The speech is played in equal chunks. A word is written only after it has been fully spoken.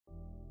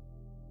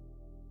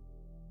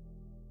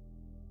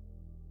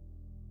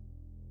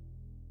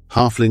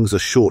Halflings are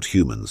short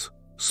humans,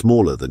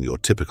 smaller than your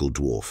typical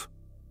dwarf.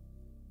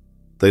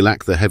 They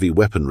lack the heavy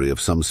weaponry of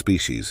some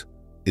species,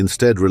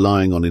 instead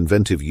relying on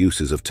inventive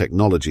uses of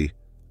technology,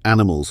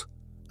 animals,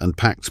 and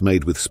pacts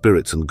made with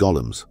spirits and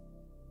golems.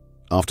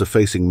 After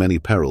facing many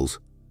perils,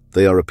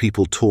 they are a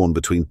people torn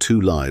between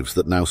two lives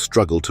that now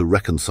struggle to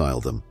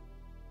reconcile them.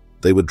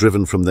 They were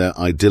driven from their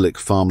idyllic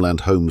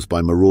farmland homes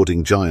by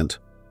marauding giant,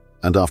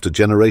 and after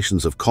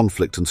generations of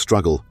conflict and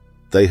struggle,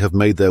 they have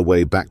made their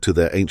way back to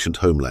their ancient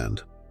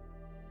homeland.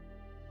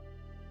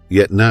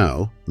 Yet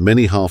now,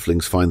 many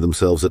halflings find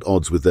themselves at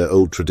odds with their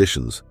old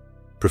traditions,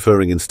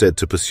 preferring instead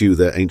to pursue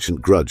their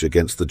ancient grudge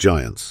against the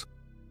giants.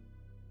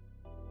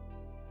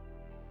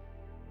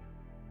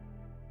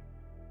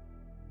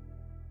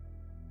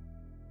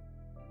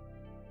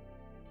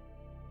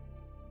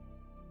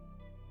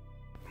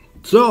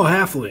 So,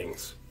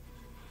 halflings.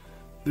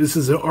 This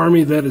is an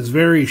army that is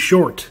very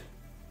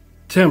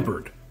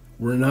short-tempered.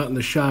 We're not in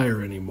the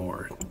Shire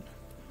anymore.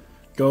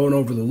 Going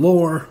over the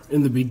lore,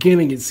 in the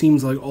beginning it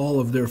seems like all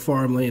of their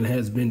farmland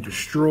has been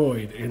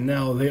destroyed, and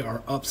now they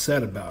are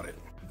upset about it.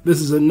 This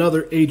is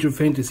another Age of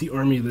Fantasy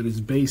army that is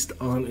based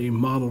on a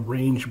model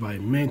range by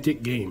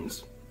Mantic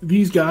Games.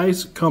 These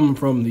guys come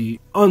from the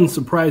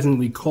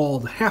unsurprisingly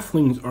called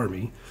Halflings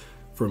army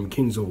from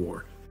Kings of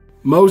War.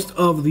 Most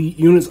of the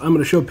units I'm going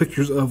to show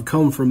pictures of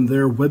come from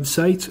their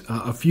website.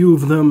 A few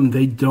of them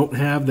they don't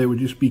have, they would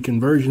just be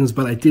conversions,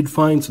 but I did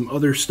find some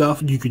other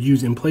stuff you could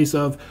use in place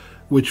of,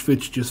 which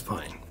fits just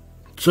fine.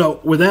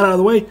 So, with that out of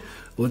the way,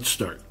 let's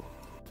start.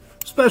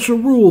 Special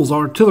rules: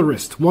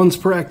 Artillerist. Once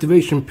per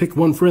activation, pick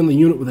one friendly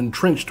unit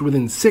entrenched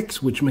within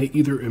 6, which may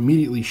either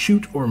immediately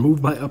shoot or move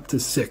by up to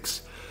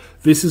 6.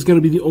 This is going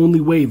to be the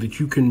only way that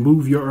you can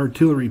move your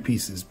artillery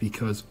pieces,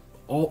 because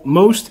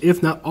most,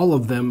 if not all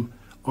of them,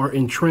 are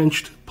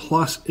entrenched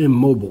plus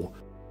immobile.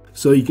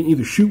 So you can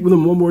either shoot with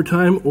them one more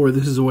time, or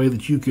this is a way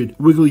that you could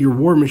wiggle your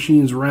war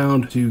machines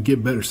around to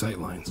get better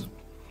sightlines.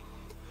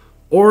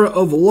 Aura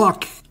of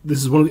Luck.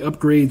 This is one of the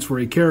upgrades for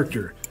a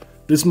character.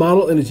 This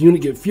model and its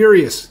unit get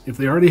Furious. If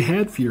they already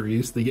had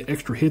Furious, they get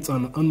extra hits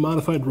on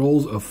unmodified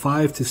rolls of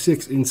 5 to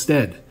 6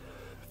 instead.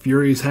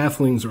 Furious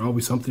halflings are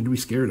always something to be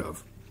scared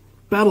of.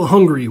 Battle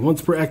Hungry.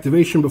 Once per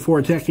activation before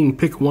attacking,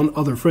 pick one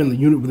other friendly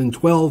unit within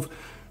 12,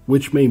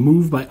 which may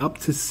move by up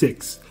to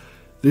 6.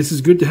 This is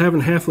good to have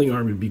in Halfling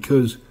army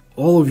because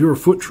all of your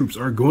foot troops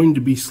are going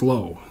to be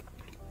slow.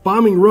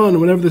 Bombing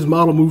Run. Whenever this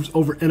model moves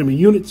over enemy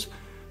units,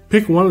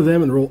 pick one of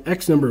them and roll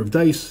X number of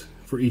dice.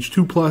 For each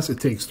 2+, it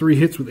takes 3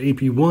 hits with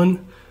AP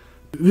 1.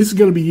 This is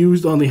going to be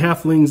used on the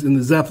Halflings and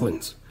the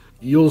Zeppelins.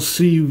 You'll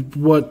see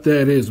what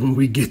that is when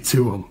we get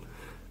to them.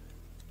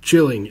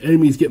 Chilling.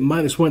 Enemies get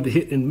 -1 to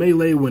hit in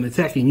melee when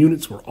attacking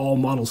units, where all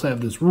models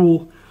have this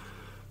rule.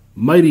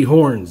 Mighty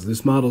Horns.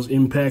 This model's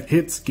impact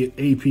hits get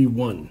AP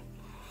 1.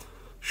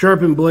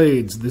 Sharpened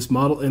Blades. This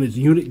model and its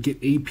unit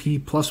get AP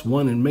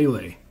 +1 in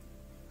melee.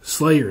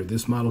 Slayer.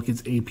 This model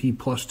gets AP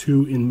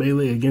 +2 in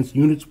melee against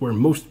units where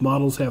most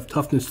models have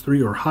toughness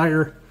 3 or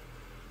higher.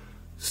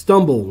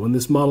 Stumble. When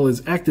this model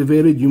is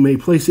activated, you may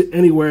place it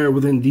anywhere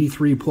within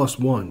D3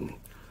 +1.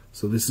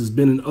 So this has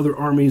been in other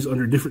armies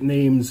under different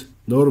names,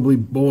 notably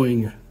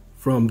Boeing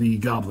from the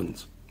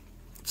Goblins.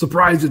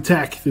 Surprise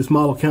Attack. This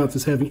model counts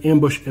as having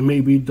ambush and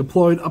may be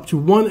deployed up to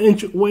 1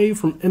 inch away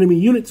from enemy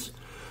units.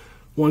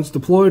 Once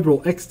deployed,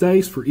 roll X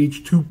dice. For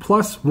each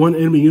 2+, one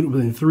enemy unit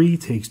within 3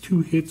 takes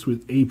 2 hits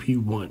with AP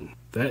 1.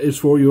 That is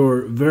for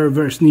your very,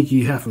 very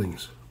sneaky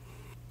halflings.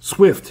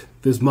 Swift.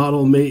 This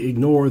model may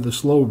ignore the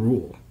slow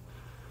rule.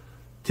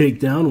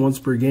 Takedown. Once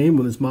per game,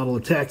 when this model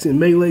attacks in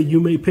melee,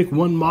 you may pick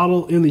one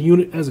model in the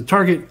unit as a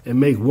target and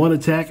make one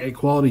attack at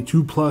quality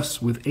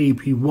 2+ with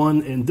AP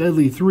 1 and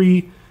deadly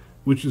 3,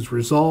 which is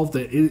resolved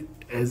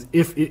as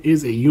if it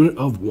is a unit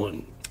of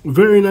 1.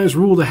 Very nice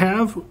rule to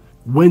have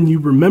when you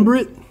remember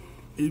it.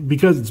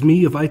 Because it's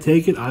me, if I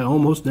take it, I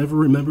almost never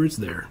remember it's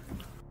there.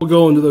 We'll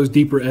go into those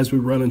deeper as we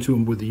run into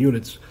them with the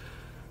units.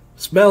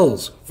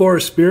 Spells.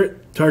 Forest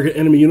Spirit. Target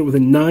enemy unit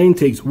within 9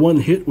 takes 1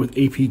 hit with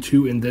AP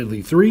 2 and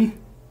deadly 3.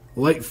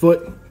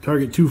 Lightfoot.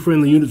 Target 2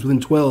 friendly units within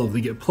 12. They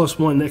get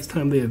 +1 next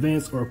time they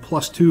advance, or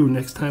 +2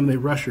 next time they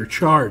rush or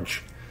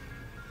charge.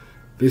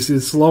 This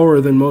is slower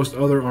than most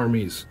other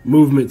armies'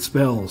 movement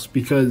spells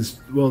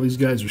because, well, these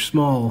guys are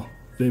small.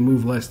 They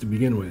move less to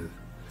begin with.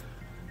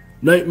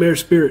 Nightmare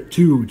Spirit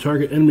 2.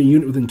 Target enemy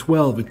unit within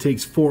 12. It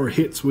takes 4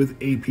 hits with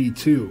AP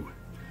 2.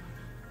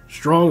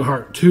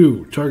 Strongheart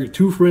 2. Target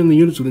 2 friendly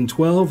units within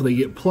 12. They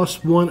get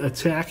 +1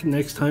 attack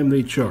next time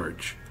they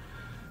charge.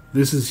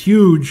 This is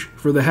huge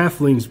for the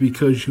halflings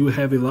because you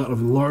have a lot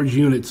of large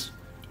units,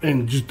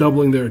 and just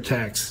doubling their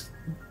attacks,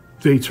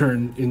 they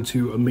turn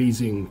into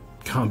amazing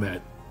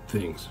combat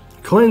things.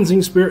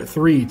 Cleansing Spirit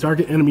 3.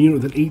 Target enemy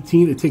unit within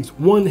 18. It takes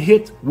 1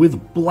 hit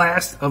with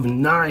Blast of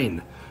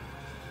 9.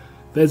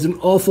 That's an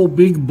awful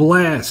big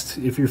blast.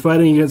 If you're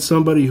fighting against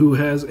somebody who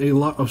has a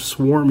lot of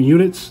swarm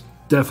units,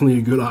 definitely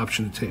a good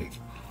option to take.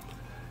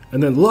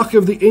 And then Luck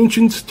of the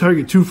Ancients.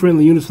 Target 2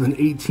 friendly units within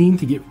 18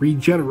 to get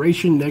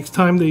regeneration next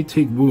time they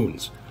take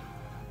wounds.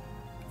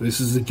 This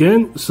is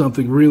again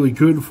something really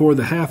good for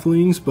the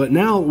halflings, but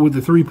now with the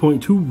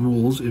 3.2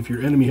 rules, if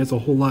your enemy has a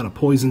whole lot of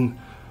poison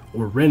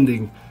or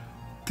rending,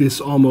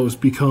 this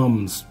almost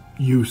becomes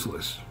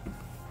useless.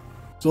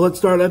 So let's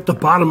start at the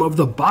bottom of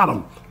the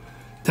bottom.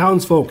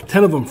 Townsfolk,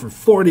 10 of them for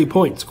 40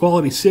 points,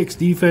 quality 6,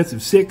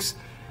 defensive 6,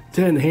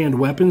 10 hand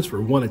weapons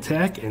for 1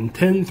 attack, and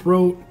 10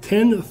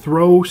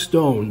 throw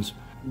stones,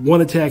 1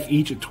 attack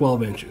each at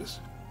 12 inches.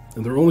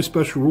 And their only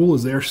special rule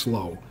is they're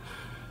slow.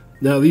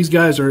 Now these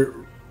guys are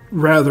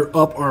rather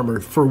up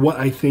armored for what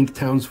I think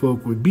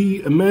townsfolk would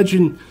be.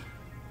 Imagine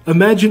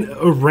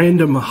a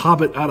random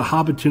hobbit out of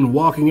Hobbiton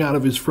walking out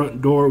of his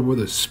front door with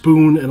a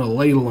spoon and a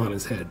ladle on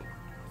his head.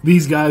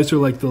 These guys are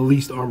like the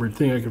least armored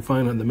thing I can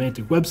find on the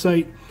Mantic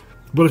website,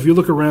 but if you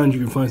look around you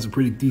can find some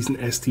pretty decent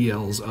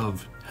STLs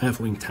of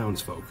halfling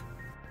townsfolk.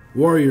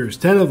 Warriors,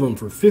 10 of them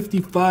for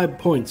 55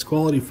 points,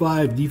 quality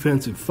 5,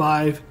 defensive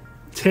 5,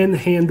 10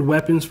 hand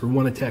weapons for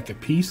 1 attack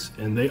apiece,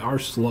 and they are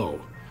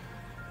slow.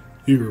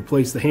 You can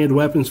replace the hand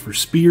weapons for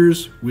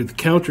spears with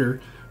counter,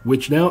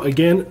 which now,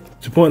 again,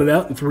 to point it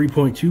out, in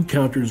 3.2,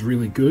 counter is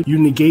really good. You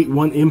negate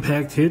 1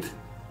 impact hit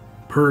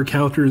per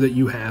counter that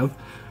you have.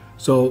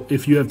 So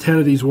if you have 10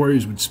 of these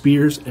warriors with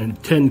spears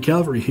and 10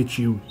 cavalry hits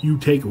you, you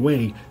take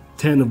away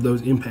 10 of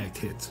those impact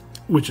hits,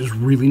 which is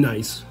really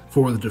nice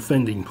for the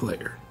defending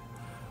player.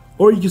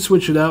 Or you can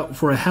switch it out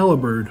for a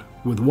halberd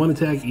with 1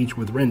 attack each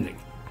with rending.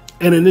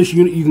 And in this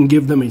unit you can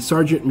give them a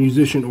sergeant,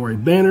 musician, or a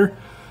banner.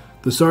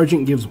 The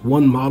sergeant gives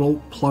 1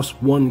 model plus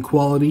 1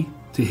 quality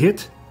to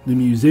hit. The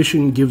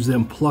musician gives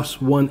them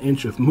plus 1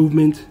 inch of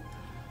movement.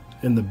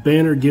 And the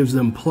banner gives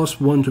them plus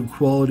 1 to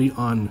quality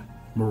on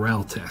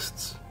morale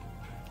tests.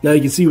 Now you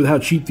can see with how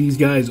cheap these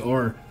guys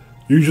are,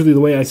 usually the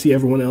way I see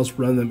everyone else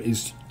run them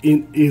is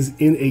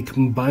in a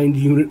combined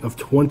unit of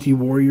 20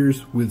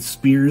 warriors with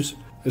spears.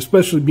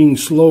 Especially being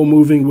slow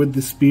moving with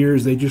the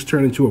spears, they just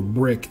turn into a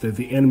brick that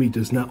the enemy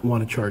does not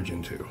want to charge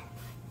into.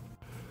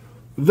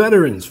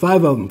 Veterans,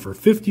 5 of them for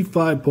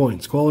 55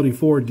 points, quality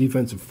 4,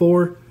 defensive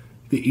 4.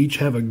 They each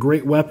have a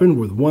great weapon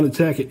with 1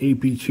 attack at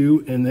AP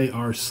 2, and they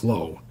are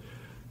slow.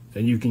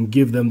 And you can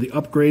give them the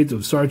upgrades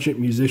of sergeant,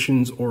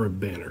 musicians, or a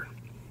banner.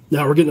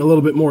 Now we're getting a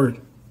little bit more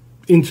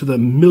into the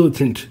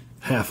militant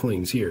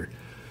halflings here.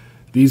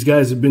 These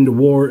guys have been to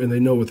war and they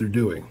know what they're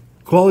doing.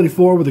 Quality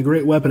 4 with a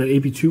great weapon at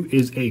AP 2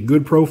 is a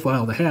good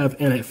profile to have,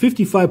 and at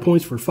 55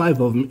 points for 5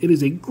 of them, it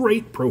is a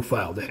great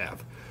profile to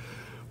have.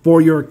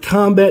 For your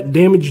combat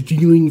damage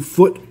dealing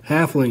foot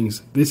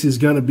halflings, this is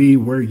going to be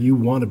where you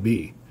want to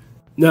be.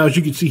 Now as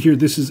you can see here,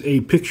 this is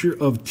a picture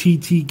of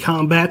TT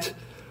Combat.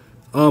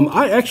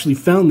 I actually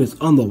found this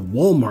on the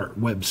Walmart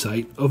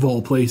website, of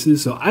all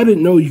places, so I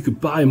didn't know you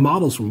could buy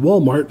models from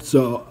Walmart,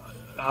 so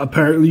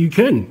apparently you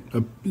can.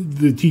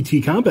 The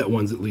TT Combat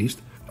ones, at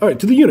least. Alright,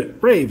 to the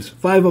unit. Braves,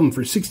 5 of them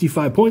for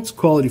 65 points,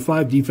 quality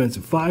 5,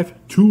 defensive 5,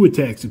 2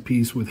 attacks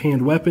apiece with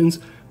hand weapons,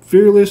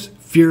 fearless,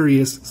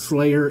 furious,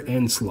 slayer,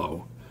 and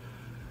slow.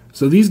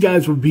 So these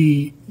guys would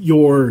be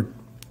your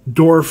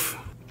dwarf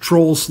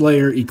troll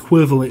slayer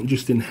equivalent,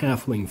 just in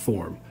halfling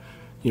form.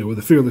 You know, with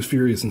the fearless,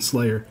 furious, and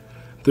slayer.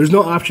 There's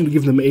no option to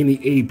give them any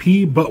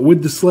AP, but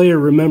with the Slayer,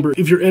 remember,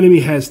 if your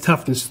enemy has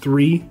toughness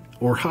 3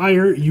 or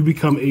higher, you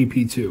become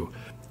AP 2.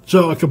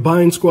 So a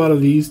combined squad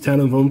of these, 10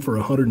 of them for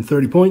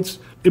 130 points,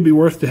 it'd be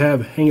worth to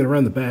have hanging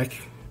around the back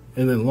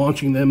and then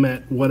launching them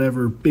at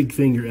whatever big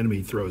thing your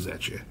enemy throws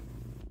at you.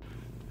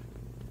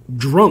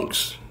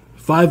 Drunks,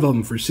 5 of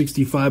them for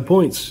 65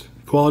 points,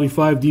 quality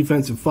 5,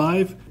 defensive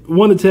 5,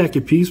 1 attack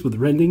apiece with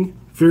rending,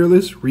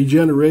 fearless,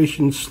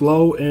 regeneration,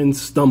 slow, and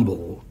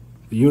stumble.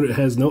 The unit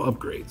has no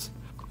upgrades.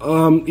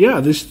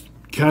 Yeah, this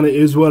kind of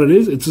is what it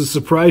is. It's a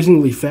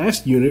surprisingly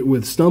fast unit.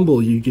 With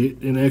Stumble, you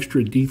get an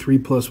extra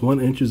D3 plus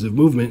 1 inches of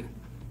movement.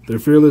 They're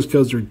fearless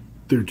because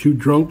they're too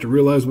drunk to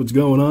realize what's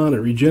going on,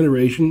 and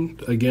regeneration,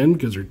 again,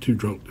 because they're too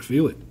drunk to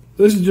feel it.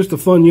 This is just a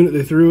fun unit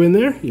they threw in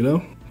there, you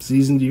know,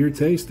 seasoned to your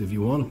taste if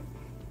you want them.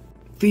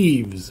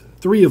 Thieves,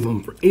 3 of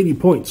them for 80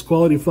 points,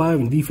 quality 5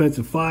 and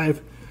defensive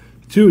 5,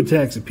 2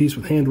 attacks apiece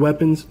with hand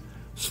weapons,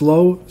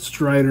 slow,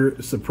 strider,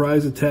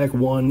 surprise attack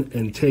 1,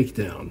 and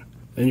takedown.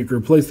 And you can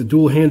replace the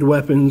dual hand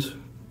weapons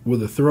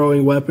with a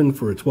throwing weapon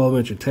for a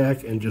 12-inch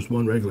attack and just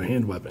 1 regular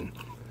hand weapon.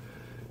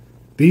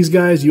 These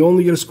guys, you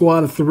only get a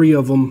squad of 3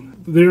 of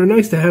them. They're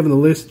nice to have in the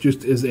list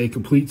just as a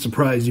complete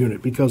surprise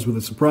unit, because with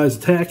a surprise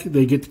attack,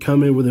 they get to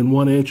come in within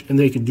 1 inch and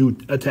they can do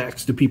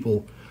attacks to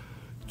people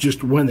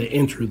just when they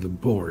enter the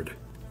board,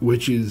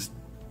 which is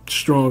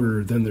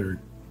stronger than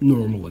their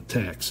normal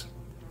attacks.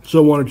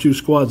 So 1 or 2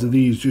 squads of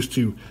these just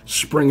to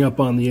spring up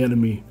on the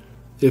enemy.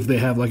 If they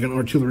have like an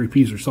artillery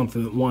piece or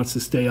something that wants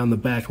to stay on the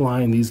back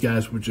line, these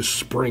guys would just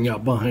spring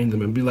up behind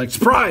them and be like,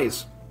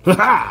 surprise!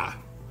 Ha-ha!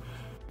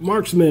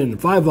 Marksmen,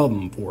 5 of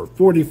them for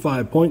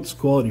 45 points,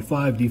 quality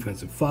 5,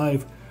 defensive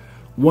 5,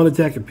 1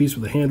 attack apiece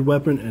with a hand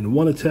weapon, and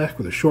 1 attack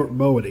with a short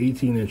bow at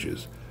 18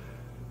 inches.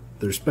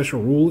 Their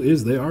special rule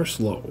is they are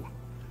slow.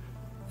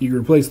 You can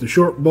replace the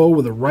short bow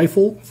with a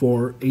rifle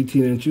for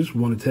 18 inches,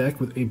 1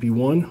 attack with AP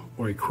 1,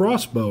 or a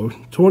crossbow,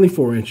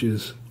 24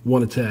 inches,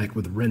 1 attack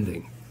with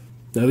rending.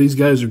 Now these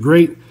guys are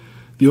great.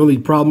 The only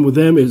problem with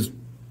them is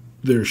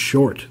they're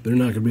short. They're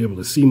not going to be able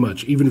to see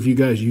much. Even if you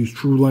guys use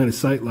true line of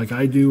sight like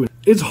I do,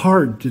 it's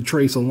hard to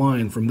trace a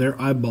line from their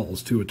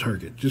eyeballs to a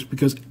target just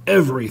because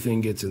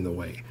everything gets in the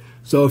way.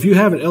 So if you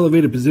have an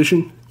elevated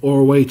position or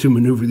a way to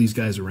maneuver these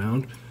guys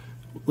around,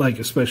 like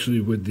especially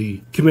with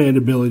the command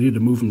ability to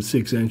move them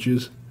 6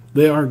 inches,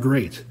 they are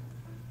great.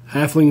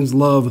 Halflings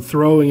love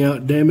throwing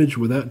out damage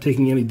without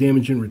taking any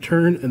damage in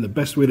return, and the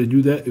best way to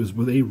do that is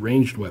with a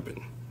ranged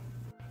weapon.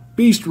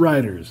 Beast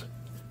Riders.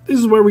 This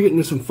is where we get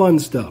into some fun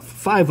stuff.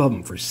 5 of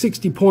them for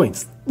 60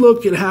 points.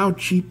 Look at how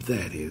cheap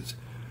that is.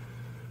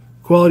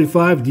 Quality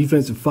 5,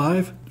 defensive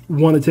 5,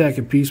 1 attack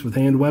apiece with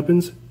hand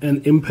weapons,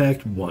 and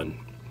impact 1.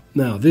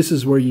 Now, this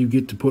is where you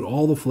get to put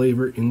all the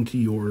flavor into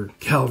your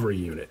cavalry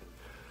unit.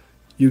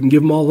 You can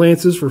give them all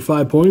lances for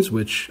 5 points,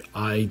 which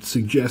I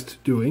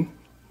suggest doing.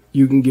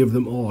 You can give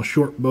them all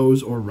short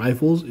bows or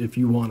rifles if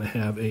you want to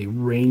have a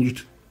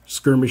ranged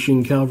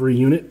skirmishing cavalry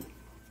unit.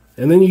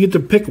 And then you get to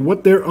pick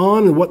what they're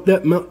on and what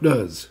that mount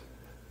does.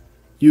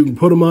 You can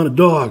put them on a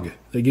dog.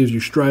 That gives you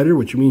Strider,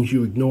 which means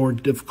you ignore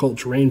difficult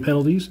terrain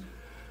penalties.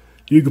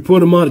 You can put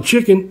them on a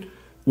chicken,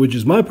 which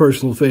is my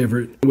personal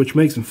favorite, which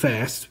makes them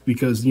fast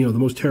because, the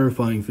most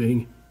terrifying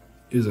thing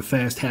is a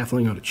fast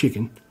halfling on a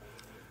chicken.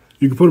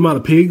 You can put them on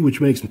a pig,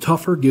 which makes them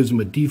tougher, gives them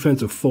a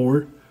defensive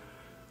 4.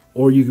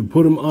 Or you can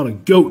put them on a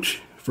goat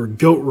for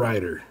Goat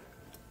Rider,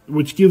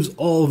 which gives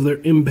all of their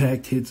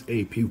impact hits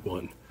AP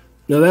 1.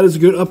 Now that is a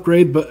good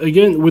upgrade, but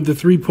again, with the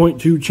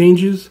 3.2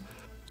 changes,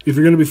 if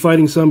you're going to be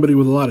fighting somebody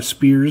with a lot of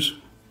spears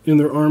in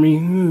their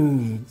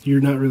army, you're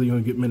not really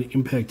going to get many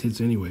impact hits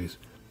anyways.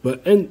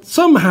 And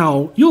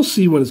somehow, you'll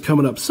see when it's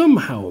coming up,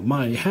 somehow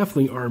my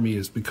halfling army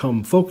has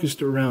become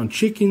focused around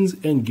chickens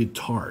and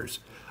guitars.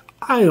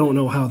 I don't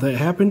know how that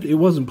happened. It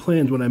wasn't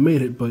planned when I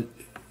made it, but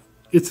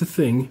it's a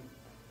thing.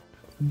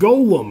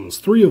 Golems,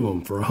 3 of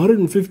them for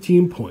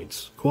 115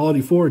 points. Quality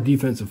 4,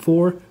 defensive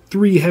 4,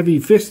 3 heavy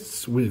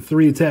fists with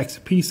 3 attacks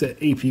apiece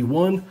at AP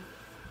 1.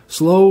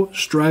 Slow,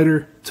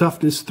 Strider,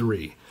 toughness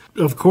 3.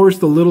 Of course,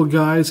 the little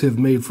guys have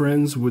made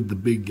friends with the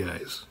big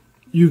guys.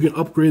 You can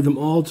upgrade them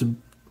all to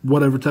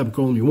whatever type of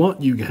golem you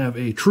want. You can have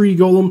a tree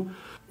golem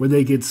where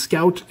they get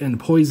scout and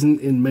poison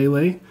in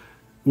melee.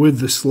 With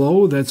the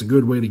slow, that's a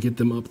good way to get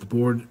them up the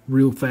board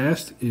real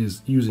fast,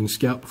 is using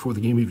scout before the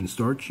game even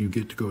starts. You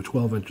get to go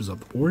 12 inches up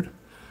the board.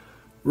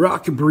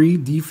 Rock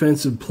breed,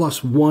 defensive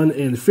 +1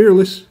 and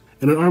fearless.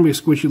 And an army of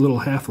squishy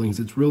little halflings,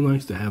 it's real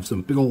nice to have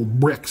some big old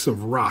bricks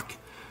of rock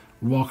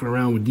walking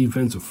around with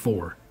defensive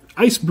 4.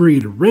 Ice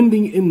breed,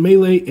 rending in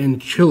melee and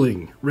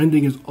chilling.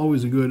 Rending is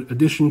always a good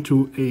addition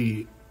to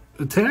a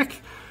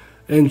attack,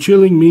 and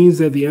chilling means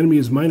that the enemy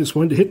is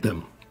 -1 to hit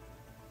them.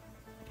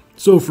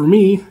 So for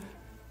me,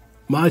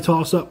 my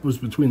toss-up was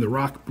between the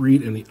rock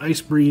breed and the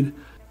ice breed.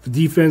 The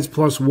defense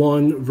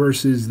 +1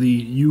 versus the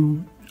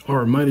you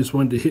are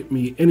 -1 to hit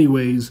me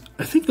anyways.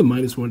 I think the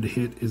 -1 to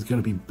hit is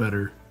going to be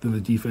better than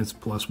the defense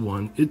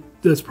 +1.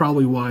 That's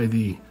probably why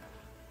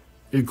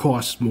it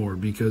costs more,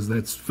 because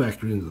that's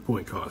factored into the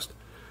point cost.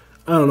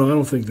 I don't know. I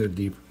don't think they're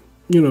deep.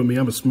 You know me.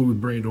 I'm a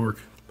smooth-brained orc.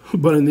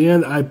 But in the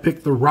end, I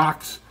picked the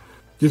rocks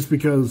just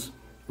because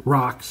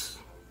rocks,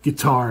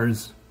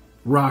 guitars,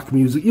 rock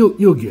music.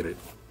 You'll get it.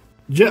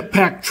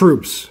 Jetpack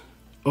troops.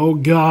 Oh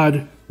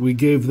God, we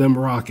gave them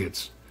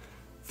rockets.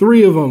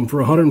 3 of them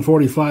for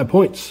 145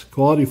 points.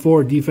 Quality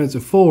 4,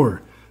 defensive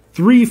 4.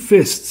 3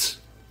 fists.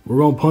 We're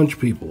going to punch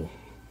people.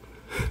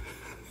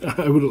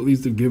 I would at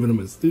least have given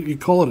them you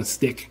call it a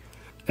stick.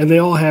 And they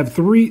all have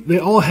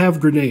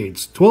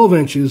grenades. 12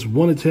 inches,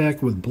 1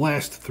 attack with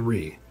blast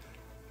 3.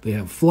 They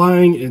have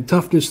flying and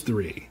toughness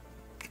 3.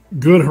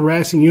 Good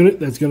harassing unit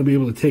that's going to be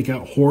able to take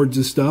out hordes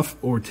of stuff,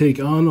 or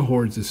take on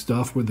hordes of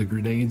stuff with the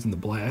grenades and the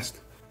blast.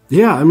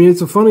 Yeah, I mean,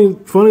 it's a funny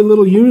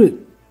little unit.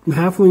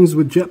 Halflings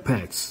with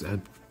jetpacks.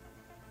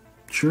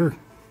 Sure.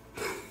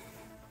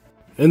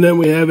 And then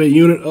we have a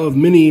unit of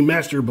mini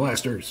master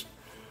blasters.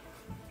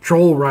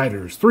 Troll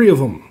Riders, 3 of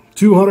them.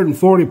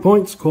 240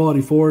 points,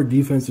 quality 4,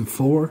 defensive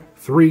 4.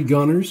 3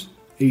 gunners,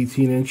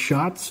 18-inch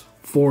shots,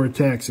 4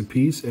 attacks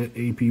apiece at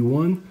AP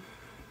 1.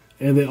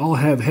 And they all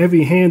have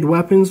heavy hand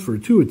weapons for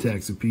 2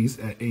 attacks apiece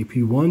at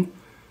AP 1.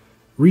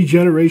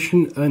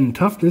 Regeneration and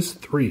toughness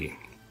 3.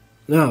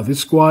 Now, this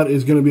squad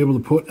is going to be able to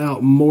put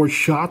out more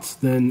shots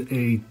than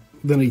a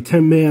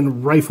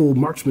 10-man rifle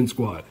marksman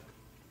squad.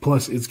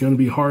 Plus, it's going to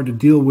be hard to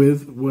deal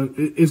with.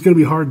 It's going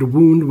to be hard to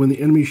wound when the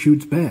enemy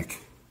shoots back.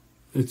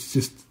 It's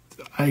just,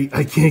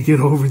 I can't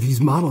get over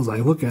these models. I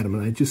look at them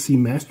and I just see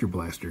Master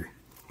Blaster.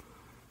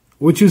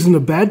 Which isn't a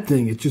bad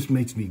thing. It just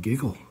makes me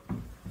giggle.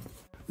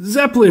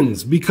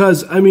 Zeppelins,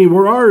 because, I mean,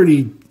 we're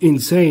already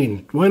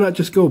insane. Why not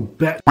just go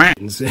bat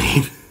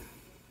insane?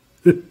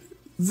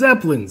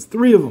 Zeppelins,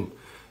 3 of them.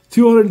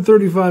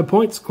 235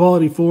 points,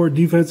 quality 4,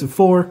 defensive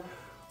 4.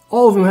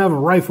 All of them have a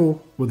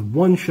rifle with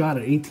 1 shot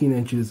at 18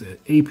 inches at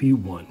AP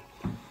 1.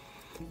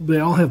 They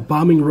all have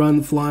bombing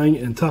run, flying,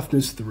 and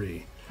toughness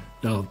 3.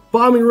 Now,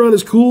 bombing run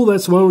is cool.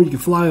 That's the one where you can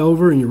fly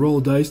over and you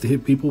roll dice to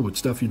hit people with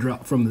stuff you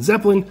drop from the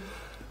Zeppelin.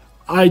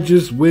 I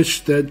just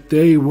wish that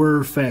they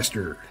were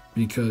faster,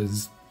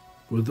 because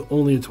with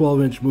only a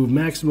 12-inch move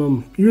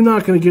maximum, you're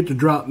not going to get to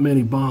drop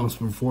many bombs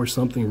before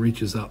something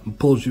reaches up and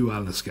pulls you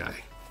out of the sky.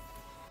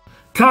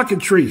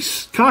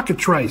 Cockatrice.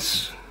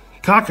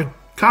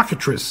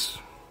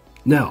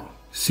 Now,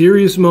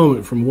 serious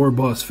moment from War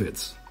Boss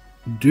Fitz.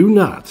 Do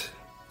not,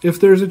 if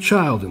there's a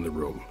child in the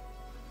room,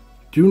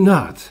 do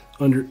not,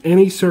 under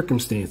any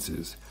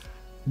circumstances,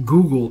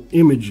 Google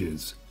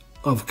images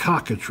of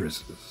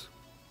cockatrices.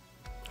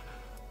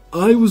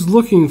 I was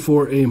looking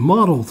for a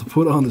model to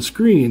put on the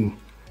screen,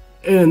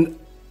 and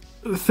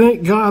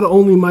thank God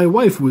only my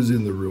wife was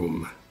in the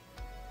room.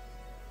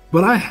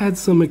 But I had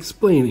some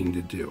explaining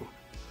to do.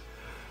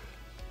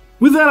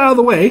 With that out of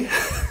the way,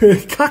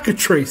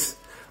 Cockatrice.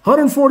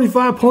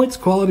 145 points,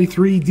 quality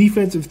 3,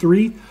 defensive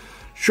 3.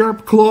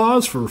 Sharp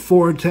claws for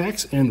 4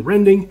 attacks and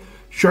rending.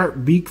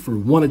 Sharp beak for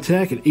 1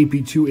 attack at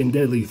AP 2 and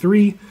deadly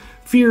 3.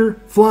 Fear,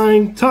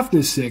 flying,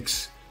 toughness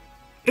 6.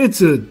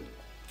 It's a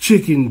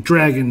chicken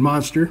dragon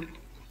monster.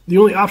 The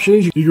only option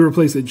is you can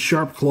replace its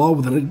sharp claw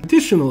with an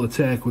additional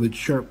attack with its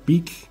sharp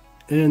beak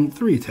and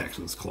 3 attacks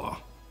with its claw.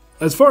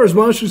 As far as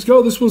monsters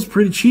go, this one's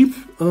pretty cheap.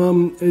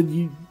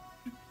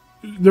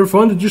 They're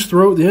fun to just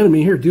throw at the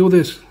enemy. Here, deal with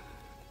this.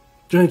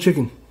 Giant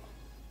chicken.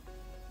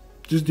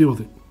 Just deal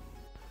with it.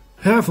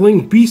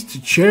 Halfling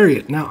Beast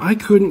Chariot. Now, I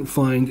couldn't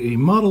find a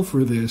model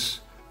for this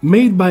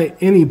made by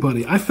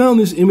anybody. I found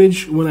this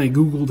image when I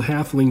googled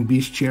Halfling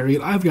Beast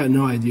Chariot. I've got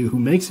no idea who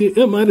makes it.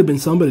 It might have been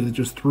somebody that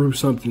just threw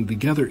something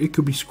together. It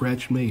could be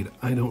scratch made.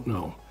 I don't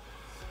know.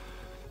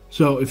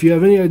 So, if you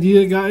have any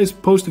idea, guys,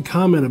 post a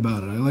comment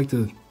about it. I like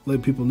to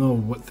let people know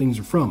what things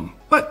are from.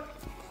 But,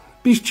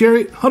 Beast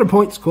Chariot, 100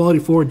 points, quality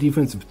 4,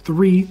 defensive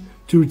 3,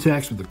 2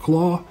 attacks with the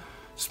claw.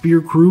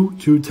 Spear crew,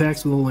 2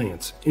 attacks with a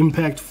lance.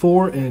 Impact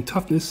 4 and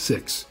toughness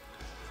 6.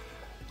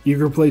 You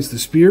can replace the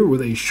spear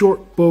with a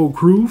short bow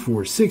crew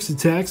for 6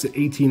 attacks at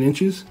 18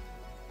 inches.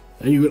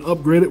 And you can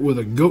upgrade it with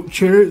a goat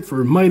chariot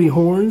for mighty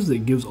horns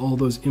that gives all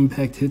those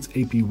impact hits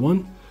AP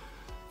 1.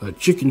 A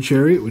chicken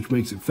chariot, which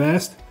makes it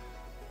fast.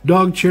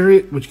 Dog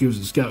chariot, which gives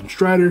it scout and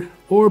strider.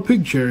 Or a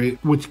pig chariot,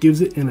 which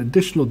gives it an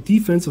additional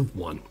defense of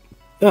 1.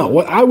 Now,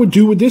 what I would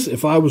do with this,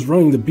 if I was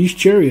running the Beast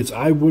Chariots,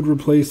 I would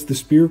replace the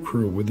Spear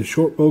crew with the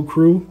Short Bow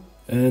crew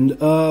and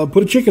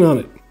put a chicken on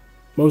it.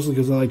 Mostly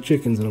because I like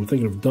chickens and I'm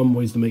thinking of dumb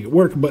ways to make it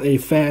work, but a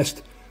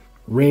fast,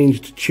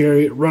 ranged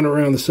chariot, run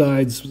around the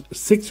sides,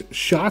 6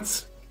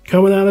 shots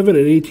coming out of it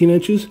at 18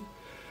 inches.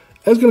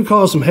 That's going to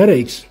cause some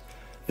headaches.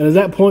 And at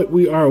that point,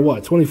 we are,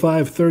 what,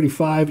 25,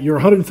 35, you're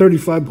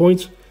 135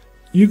 points.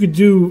 You could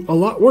do a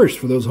lot worse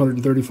for those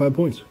 135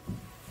 points.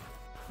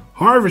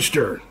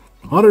 Harvester.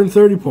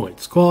 130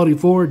 points, quality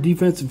 4,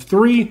 defensive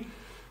 3,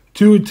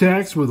 2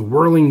 attacks with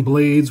whirling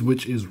blades,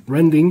 which is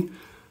rending,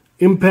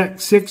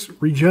 impact 6,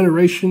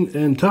 regeneration,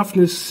 and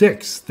toughness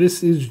 6.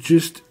 This is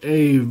just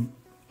a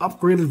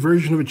upgraded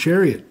version of a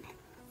chariot.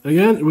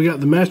 Again, we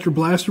got the Master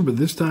Blaster, but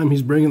this time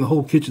he's bringing the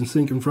whole kitchen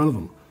sink in front of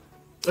him.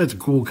 That's a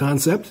cool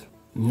concept,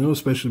 you know,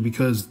 especially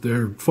because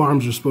their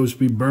farms are supposed to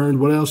be burned.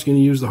 What else can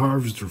you use the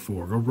Harvester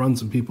for? Go run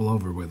some people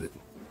over with it.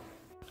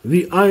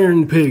 The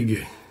Iron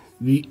Pig.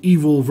 The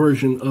evil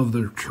version of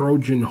the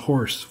Trojan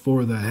horse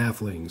for the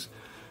Halflings.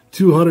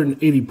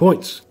 280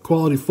 points,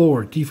 quality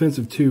 4,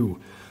 defensive 2,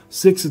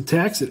 6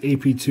 attacks at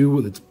AP 2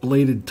 with its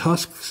bladed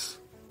tusks,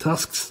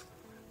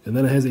 and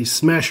then it has a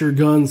smasher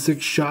gun,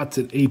 6 shots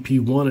at AP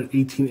 1 at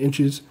 18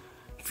 inches,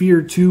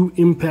 fear 2,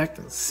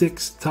 impact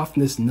 6,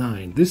 toughness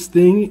 9. This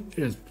thing,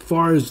 as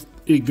far as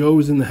it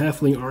goes in the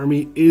Halfling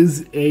army,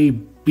 is a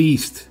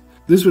beast.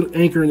 This would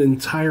anchor an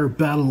entire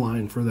battle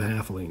line for the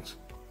Halflings.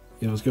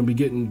 You know, it's going to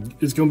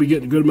be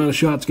getting a good amount of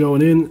shots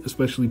going in,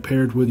 especially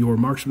paired with your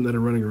marksmen that are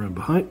running around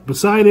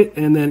beside it,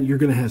 and then you're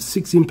going to have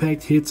 6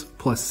 impact hits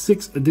plus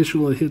 6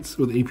 additional hits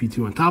with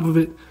AP2 on top of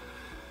it.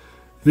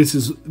 This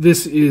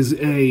is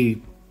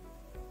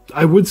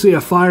I would say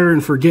a fire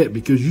and forget,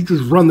 because you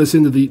just run this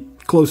into the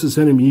closest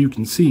enemy you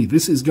can see.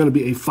 This is going to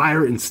be a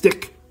fire and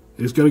stick.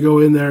 It's going to go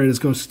in there and it's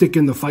going to stick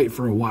in the fight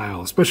for a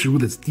while, especially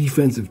with its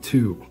defensive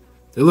 2.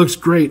 It looks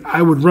great.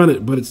 I would run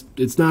it, but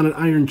it's not an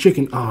iron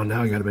chicken. Oh,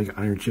 now I got to make an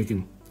iron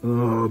chicken.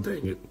 Oh,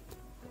 dang it.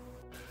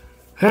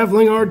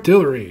 Halfling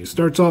Artillery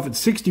starts off at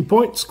 60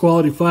 points,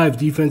 quality 5,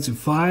 defensive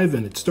 5,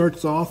 and it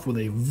starts off with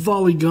a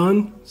volley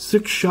gun,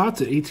 6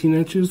 shots at 18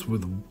 inches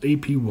with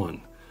AP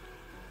 1.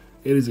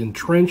 It is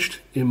entrenched,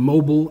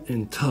 immobile,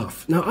 and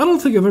tough. Now, I don't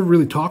think I've ever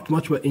really talked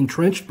much about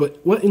entrenched, but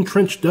what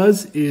entrenched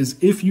does is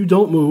if you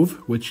don't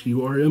move, which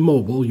you are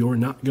immobile, you're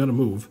not going to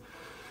move,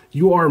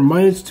 you are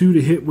 -2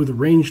 to hit with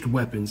ranged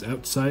weapons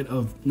outside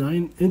of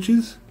 9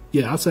 inches?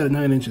 Yeah, outside of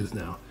 9 inches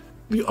now.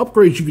 The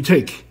upgrades you could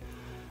take.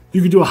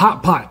 You could do a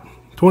hot pot,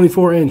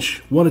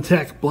 24-inch, 1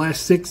 attack,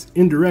 blast 6,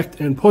 indirect,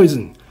 and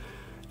poison.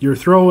 You're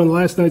throwing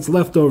last night's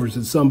leftovers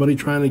at somebody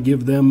trying to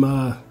give them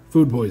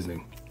food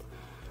poisoning.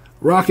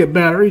 Rocket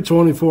battery,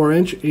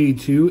 24-inch,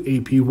 A2,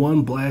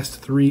 AP1,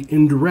 blast 3,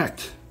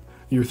 indirect.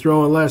 You're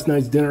throwing last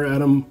night's dinner at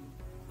them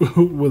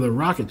with a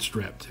rocket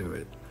strapped to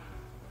it.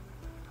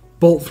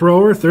 Bolt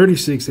thrower,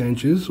 36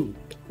 inches,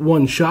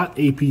 1 shot,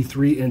 AP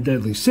 3, and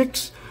deadly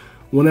 6.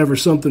 Whenever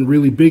something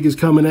really big is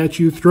coming at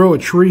you, throw a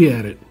tree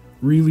at it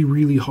really,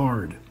 really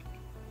hard.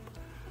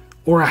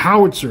 Or a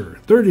howitzer,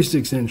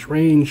 36-inch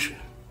range,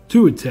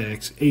 2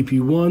 attacks, AP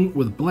 1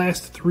 with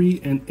blast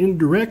 3 and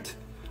indirect.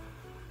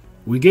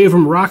 We gave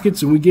him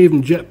rockets and we gave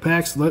him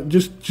jetpacks.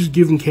 Just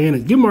give him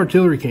cannons. Give him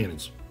artillery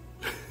cannons.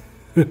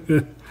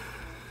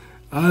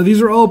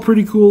 These are all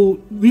pretty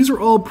cool. These are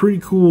all pretty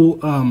cool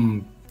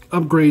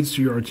upgrades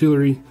to your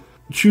artillery.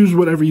 Choose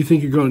whatever you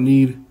think you're going to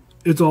need.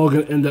 It's all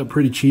going to end up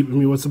pretty cheap. I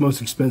mean, what's the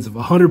most expensive?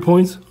 100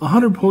 points?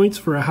 100 points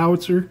for a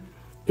howitzer,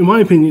 in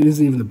my opinion,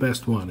 isn't even the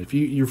best one. If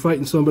you're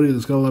fighting somebody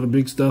that's got a lot of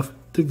big stuff,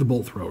 take the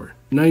bolt thrower.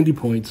 90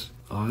 points.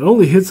 It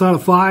only hits on a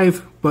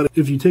 5, but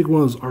if you take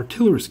one of those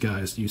artillerist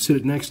guys, you sit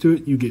it next to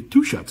it, you get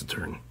 2 shots a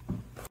turn.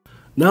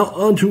 Now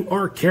on to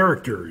our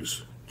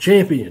characters.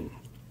 Champion,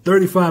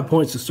 35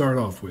 points to start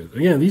off with.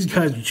 Again, these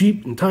guys are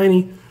cheap and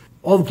tiny.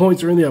 All the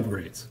points are in the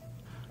upgrades.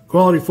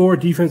 Quality 4,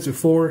 defensive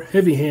 4,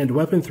 heavy hand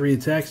weapon, 3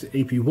 attacks,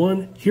 AP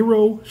 1,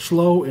 hero,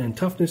 slow, and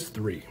toughness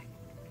 3.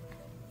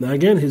 Now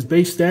again, his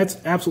base stats,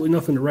 absolutely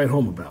nothing to write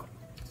home about.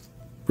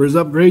 For his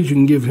upgrades, you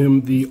can give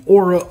him the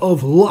Aura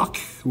of Luck,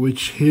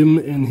 which him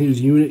and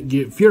his unit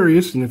get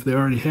Furious, and if they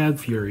already had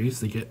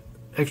Furious, they get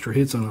extra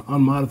hits on an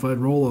unmodified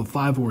roll of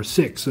 5 or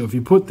 6. So if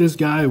you put this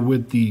guy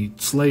with the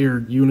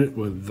Slayer unit,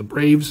 with the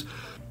Braves,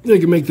 they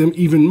can make them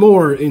even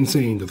more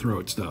insane to throw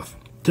at stuff.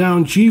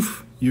 Town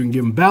Chief, you can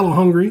give him Battle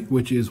Hungry,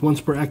 which is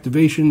once per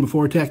activation.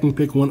 Before attacking,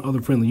 pick one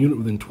other friendly unit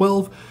within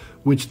 12,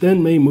 which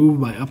then may move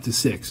by up to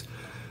 6.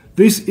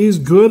 This is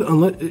good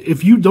unless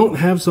if you don't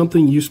have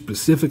something you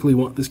specifically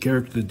want this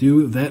character to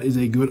do. That is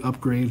a good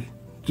upgrade.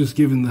 Just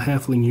giving the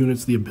halfling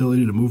units the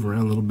ability to move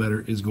around a little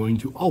better is going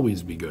to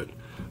always be good.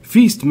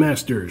 Feast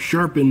Master,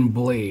 Sharpened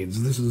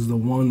Blades. This is the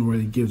one where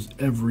it gives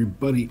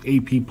everybody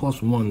AP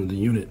 +1 in the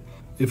unit.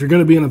 If you're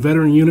going to be in a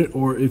veteran unit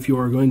or if you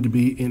are going to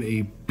be in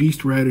a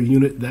Beast Rider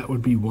unit, that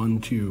would be one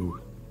to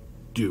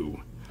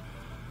do.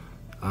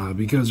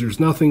 Because there's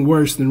nothing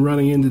worse than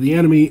running into the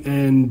enemy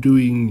and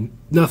doing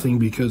nothing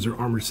because their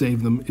armor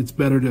saved them. It's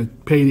better to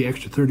pay the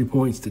extra 30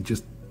 points to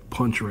just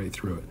punch right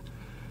through it.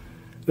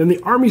 Then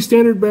the Army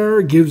Standard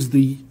Bearer gives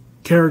the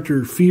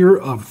character Fear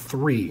of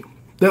 3.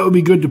 That would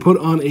be good to put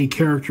on a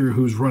character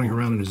who's running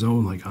around on his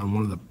own, like on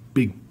one of the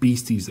big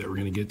beasties that we're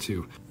going to get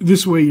to.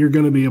 This way you're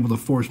going to be able to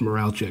force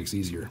morale checks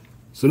easier.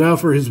 So now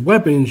for his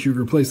weapons, you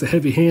replace the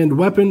heavy hand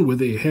weapon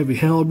with a heavy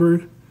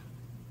halberd,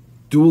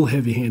 dual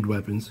heavy hand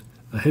weapons,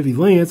 a heavy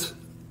lance,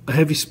 a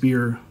heavy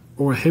spear,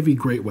 or a heavy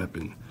great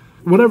weapon.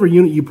 Whatever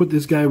unit you put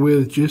this guy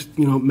with, just,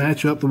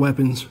 match up the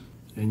weapons,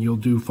 and you'll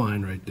do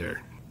fine right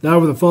there. Now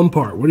for the fun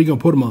part, what are you going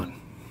to put him on?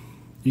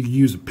 You could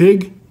use a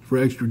pig for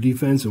extra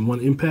defense and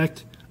 1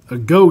 impact, a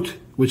goat,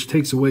 which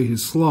takes away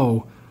his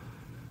slow,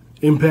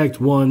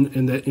 impact 1,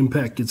 and that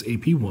impact gets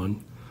AP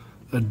 1,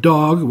 a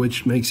dog,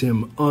 which makes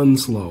him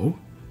unslow,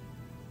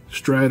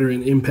 strider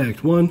and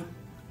impact 1,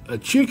 a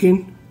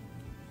chicken,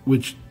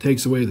 which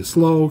takes away the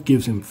slow,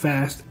 gives him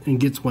fast, and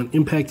gets 1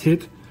 impact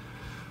hit.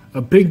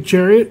 A big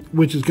chariot,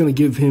 which is going to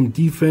give him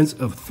defense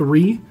of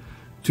 3,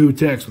 2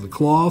 attacks with a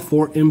claw,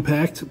 4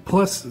 impact,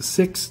 plus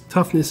 6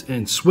 toughness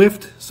and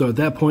swift. So at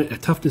that point,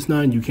 at toughness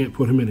 9, you can't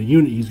put him in a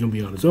unit. He's going to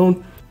be on his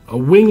own. A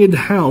winged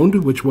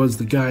hound, which was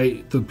the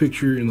guy, the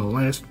picture in the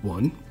last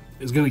one,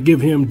 is going to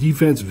give him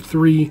defense of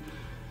 3,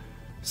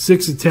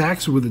 6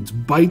 attacks with its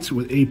bites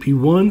with AP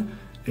 1.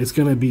 It's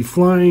going to be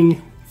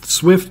flying.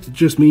 Swift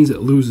just means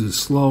it loses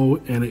slow,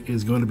 and it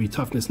is going to be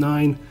toughness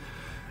 9.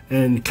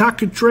 And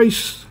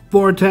Cockatrice,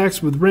 4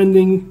 attacks with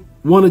rending,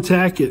 1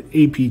 attack at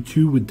AP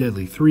 2 with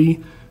deadly 3,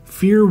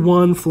 fear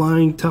 1,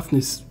 flying,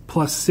 toughness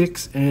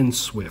 +6, and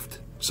swift.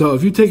 So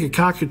if you take a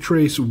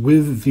Cockatrice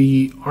with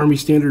the Army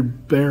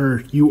Standard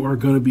Bearer, you are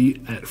going to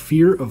be at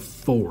fear of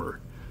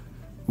 4,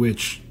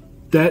 which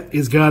that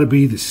has got to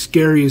be the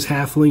scariest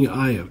halfling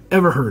I have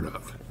ever heard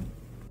of.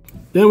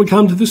 Then we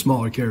come to the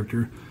smaller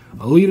character.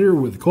 A leader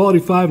with quality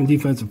 5 and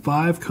defensive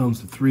 5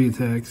 comes with 3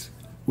 attacks.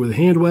 With a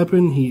hand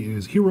weapon, he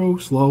is hero,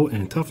 slow,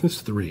 and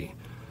toughness 3.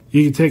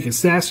 You can take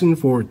Assassin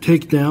for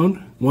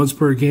takedown. Once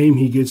per game,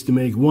 he gets to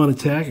make 1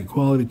 attack at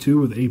quality 2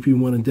 with AP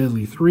 1 and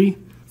deadly 3.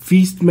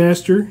 Feast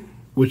Master,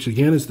 which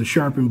again is the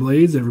Sharpened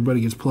Blades.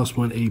 Everybody gets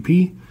 +1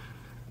 AP.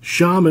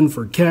 Shaman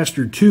for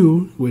caster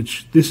 2,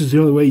 which this is the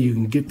only way you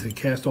can get to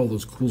cast all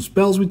those cool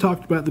spells we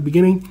talked about at the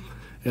beginning.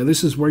 And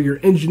this is where your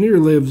engineer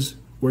lives,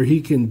 where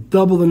he can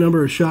double the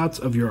number of shots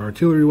of your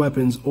artillery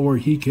weapons, or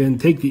he can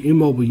take the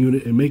immobile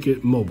unit and make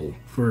it mobile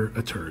for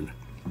a turn.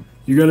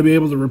 You're going to be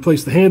able to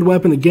replace the hand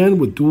weapon again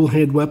with dual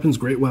hand weapons,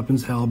 great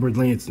weapons, halberd,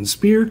 lance, and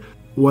spear.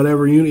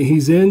 Whatever unit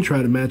he's in,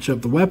 try to match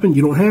up the weapon.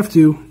 You don't have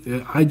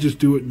to. I just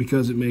do it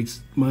because it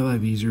makes my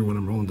life easier when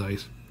I'm rolling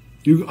dice.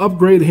 You can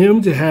upgrade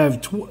him to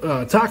have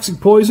Toxic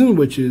Poison,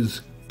 which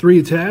is 3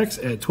 attacks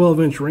at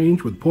 12-inch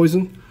range with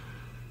poison.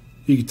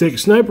 You can take a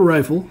Sniper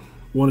Rifle,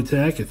 1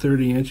 attack at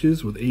 30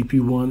 inches with AP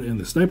 1 and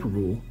the Sniper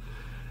Rule.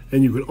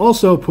 And you can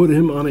also put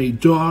him on a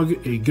dog,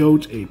 a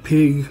goat, a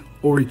pig,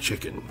 or a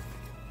chicken.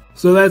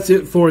 So that's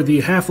it for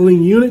the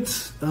Halfling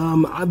units.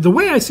 The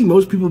way I see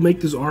most people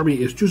make this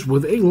army is just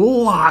with a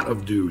lot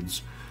of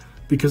dudes,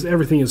 because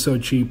everything is so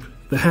cheap.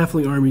 The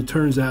Halfling army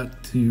turns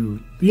out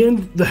to the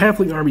end. The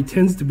Halfling army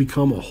tends to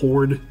become a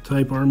horde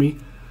type army,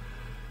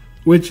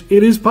 which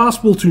it is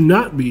possible to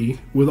not be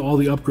with all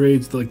the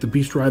upgrades like the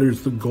Beast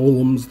Riders, the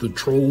Golems, the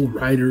Troll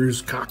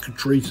Riders,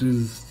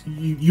 Cockatrices.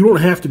 You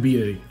don't have to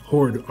be a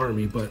horde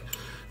army, but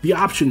the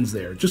option's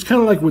there. Just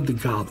kind of like with the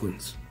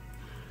Goblins.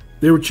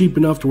 They were cheap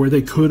enough to where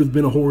they could have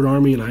been a horde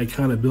army, and I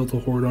kind of built a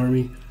horde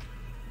army.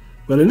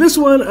 But in this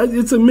one,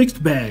 it's a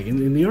mixed bag. And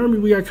in the army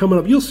we got coming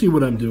up, you'll see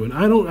what I'm doing.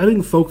 I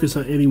didn't focus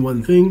on any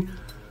one thing,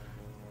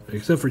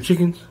 except for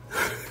chickens.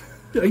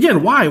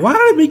 Again, why? Why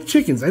did I make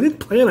chickens? I didn't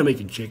plan on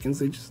making chickens.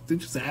 They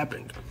just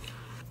happened.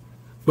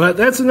 But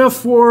that's enough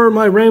for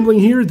my rambling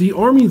here. The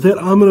army that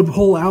I'm going to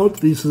pull out,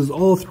 this is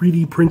all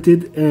 3D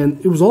printed,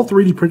 and it was all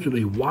 3D printed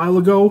a while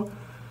ago.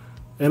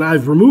 And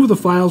I've removed the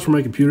files from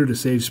my computer to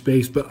save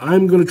space, but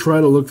I'm going to try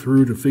to look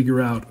through to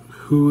figure out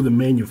who the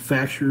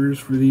manufacturers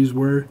for these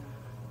were,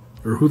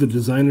 or who the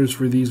designers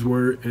for these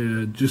were,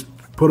 and just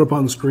put up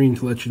on the screen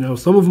to let you know.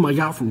 Some of them I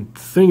got from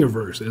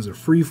Thingiverse as a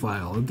free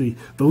file. The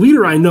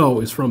leader I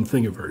know is from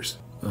Thingiverse.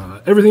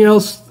 Everything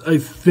else, I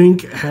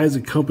think, has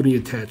a company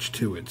attached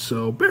to it,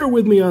 so bear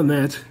with me on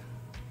that.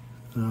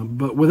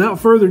 But without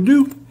further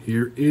ado,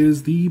 here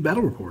is the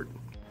battle report.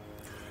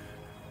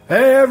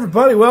 Hey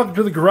everybody, welcome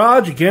to the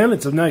garage again.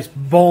 It's a nice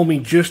balmy,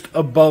 just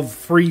above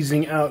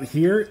freezing out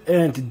here,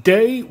 and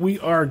today we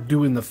are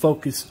doing the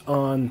focus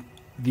on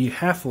the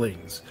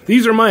Halflings.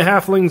 These are my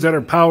Halflings that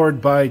are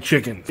powered by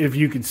chickens. If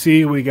you can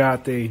see, we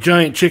got a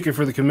giant chicken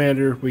for the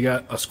commander, we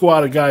got a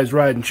squad of guys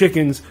riding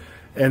chickens,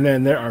 and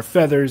then there are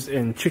feathers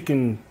and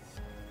chicken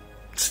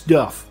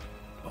stuff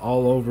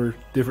all over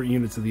different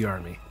units of the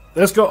army.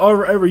 Let's go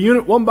over every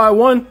unit one by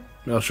one,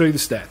 and I'll show you the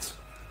stats.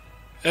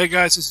 Hey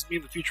guys, this is me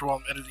in the future. While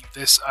I'm editing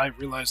this, I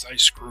realized I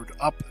screwed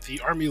up. The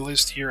army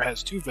list here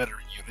has 2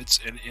 veteran units,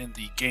 and in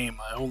the game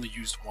I only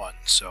used 1,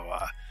 so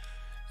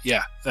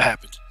yeah, that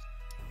happened.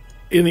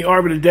 In the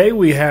army today,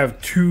 we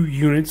have 2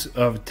 units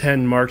of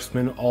 10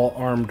 marksmen, all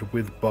armed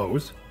with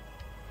bows.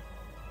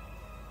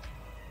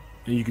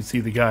 And you can see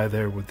the guy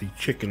there with the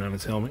chicken on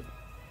his helmet.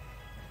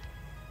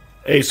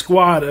 A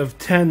squad of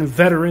 10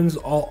 veterans,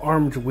 all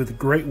armed with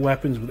great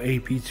weapons with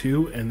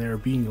AP2, and they're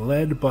being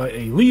led by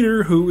a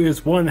leader who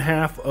is one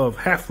half of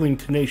Halfling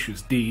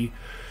Tenacious D.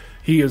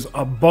 He is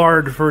a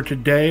bard for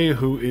today,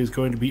 who is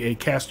going to be a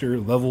caster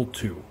level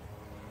 2.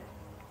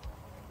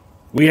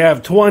 We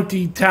have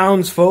 20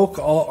 townsfolk,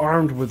 all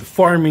armed with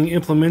farming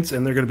implements,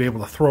 and they're going to be able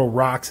to throw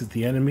rocks at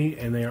the enemy,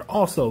 and they are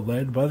also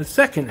led by the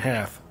second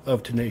half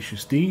of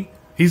Tenacious D.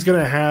 He's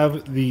going to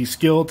have the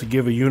skill to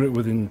give a unit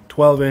within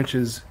 12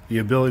 inches the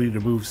ability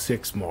to move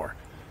 6 more.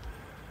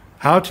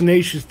 How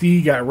Tenacious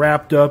D got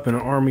wrapped up in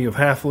an army of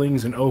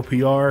halflings and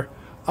OPR,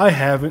 I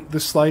haven't the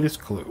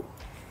slightest clue.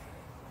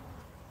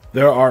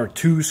 There are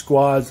 2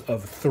 squads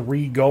of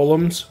 3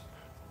 golems.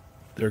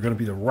 They're going to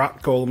be the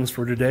rock golems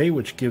for today,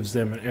 which gives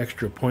them an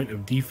extra point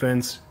of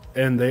defense,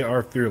 and they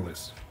are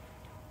fearless.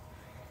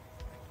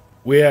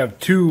 We have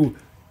 2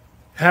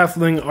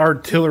 halfling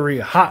artillery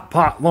hot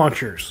pot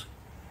launchers,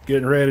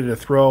 getting ready to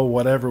throw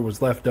whatever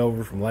was left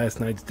over from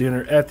last night's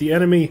dinner at the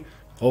enemy,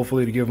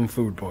 hopefully to give them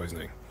food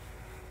poisoning.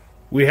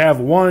 We have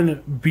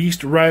 1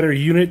 Beast Rider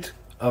unit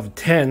of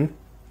 10.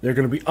 They're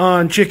going to be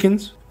on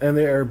chickens, and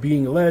they are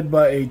being led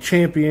by a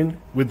champion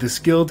with the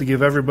skill to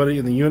give everybody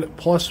in the unit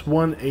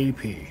 +1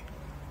 AP.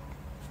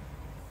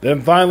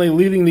 Then finally,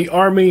 leading the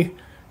army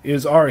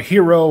is our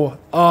hero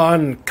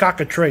on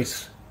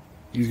Cockatrice.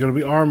 He's going to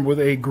be armed with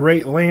a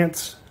great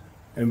lance,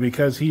 and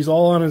because he's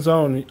all on his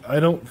own, I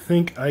don't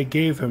think I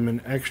gave him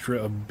an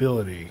extra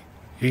ability.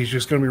 He's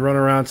just going to be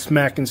running around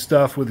smacking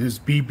stuff with his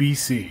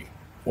BBC,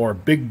 or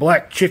Big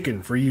Black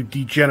Chicken for you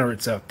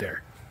degenerates out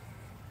there.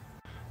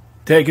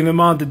 Taking them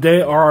on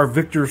today are our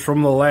victors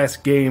from the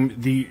last game,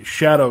 the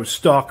Shadow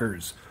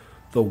Stalkers.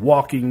 The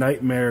walking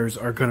nightmares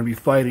are going to be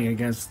fighting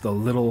against the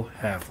little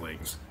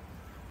halflings.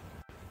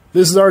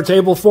 This is our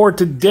table for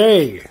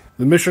today.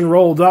 The mission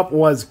rolled up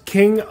was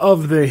King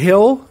of the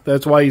Hill.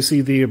 That's why you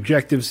see the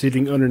objective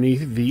sitting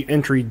underneath the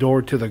entry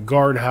door to the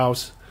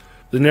guardhouse.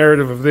 The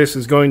narrative of this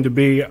is going to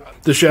be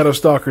the Shadow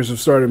Stalkers have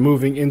started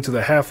moving into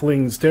the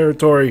halflings'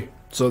 territory,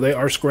 so they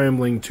are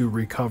scrambling to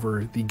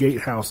recover the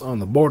gatehouse on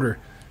the border.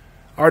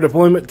 Our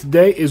deployment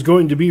today is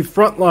going to be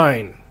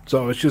frontline,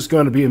 so it's just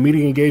going to be a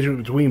meeting engagement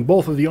between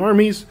both of the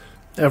armies.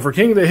 And for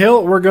King of the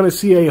Hill, we're going to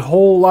see a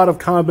whole lot of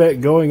combat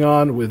going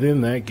on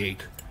within that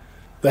gate.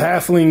 The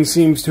halfling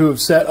seems to have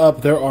set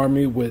up their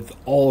army with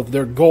all of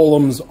their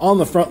golems on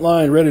the front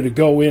line ready to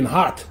go in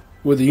hot,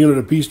 with a unit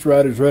of beast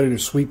riders ready to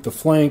sweep the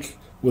flank,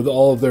 with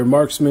all of their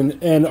marksmen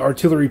and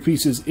artillery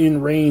pieces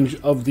in range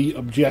of the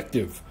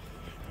objective.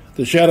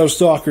 The Shadow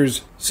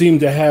Stalkers seem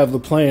to have the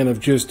plan of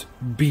just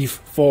beef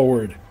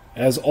forward,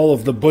 as all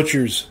of the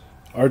butchers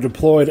are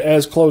deployed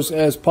as close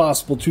as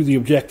possible to the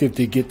objective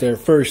to get there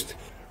first.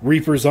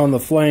 Reapers on the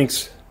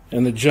flanks,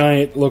 and the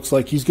giant looks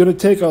like he's going to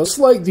take a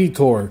slight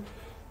detour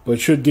but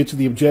should get to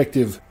the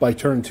objective by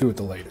turn 2 at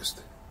the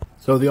latest.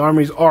 So the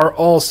armies are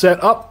all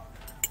set up.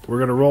 We're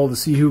going to roll to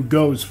see who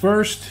goes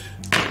first.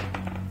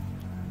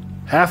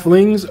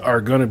 Halflings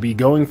are going to be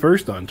going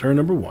first on turn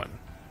number 1.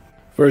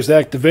 First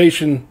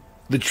activation,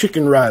 the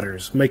Chicken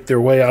Riders make their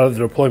way out of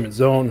the deployment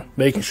zone,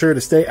 making sure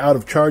to stay out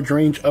of charge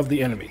range of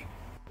the enemy.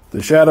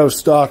 The Shadow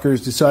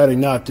Stalkers, deciding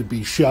not to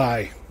be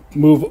shy,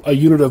 move a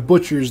unit of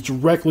Butchers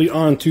directly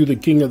onto the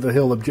King of the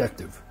Hill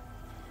objective.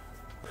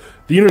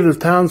 The unit of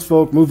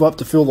Townsfolk move up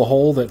to fill the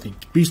hole that the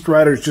Beast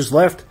Riders just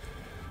left,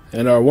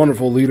 and our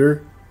wonderful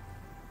leader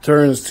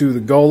turns to the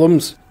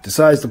Golems,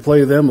 decides to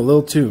play them a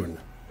little tune.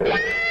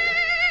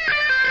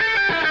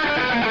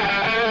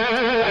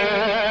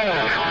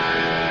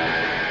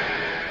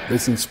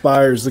 This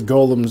inspires the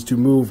Golems to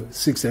move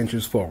 6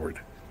 inches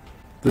forward.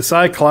 The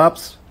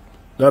Cyclops,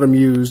 not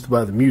amused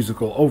by the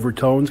musical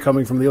overtones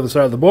coming from the other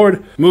side of the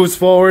board, moves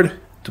forward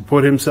to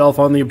put himself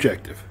on the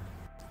objective.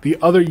 The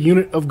other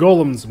unit of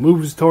Golems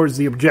moves towards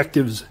the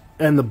objectives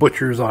and the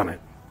Butchers on it.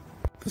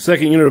 The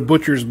second unit of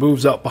Butchers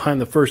moves up behind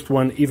the first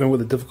one. Even with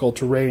the difficult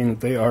terrain,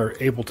 they are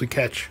able to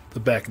catch the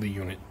back of the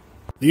unit.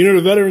 The unit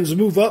of Veterans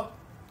move up,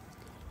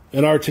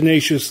 and our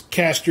tenacious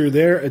caster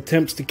there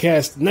attempts to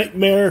cast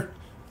Nightmare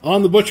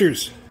on the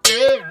Butchers,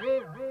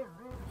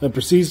 and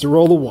proceeds to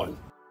roll a 1.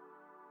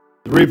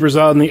 The Reapers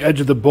on the edge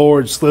of the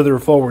board slither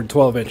forward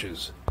 12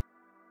 inches.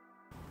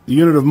 The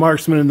unit of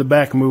Marksmen in the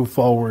back move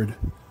forward.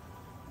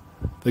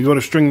 They go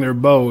to string their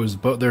bows,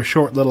 but their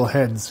short little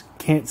heads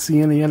can't see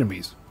any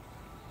enemies.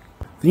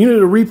 The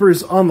unit of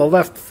Reapers on the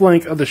left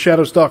flank of the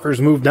Shadow Stalkers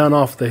move down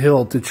off the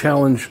hill to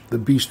challenge the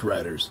Beast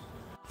Riders.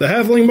 The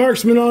Halfling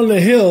Marksmen on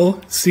the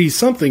hill see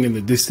something in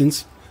the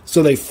distance,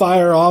 so they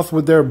fire off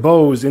with their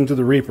bows into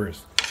the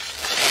Reapers.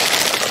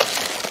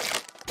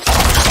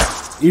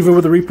 Even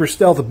with the Reaper's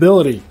stealth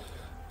ability,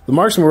 the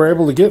Marksmen were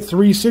able to get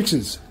 3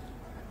 6s,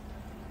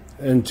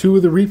 and 2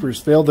 of the Reapers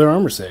failed their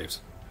armor saves.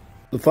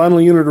 The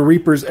final unit of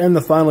Reapers and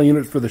the final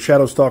unit for the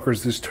Shadow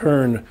Stalkers this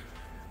turn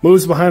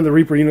moves behind the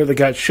Reaper unit that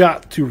got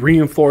shot to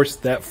reinforce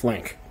that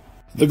flank.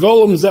 The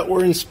Golems that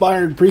were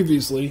inspired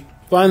previously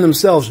find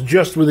themselves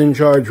just within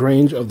charge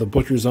range of the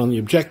Butchers on the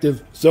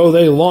objective, so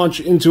they launch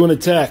into an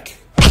attack.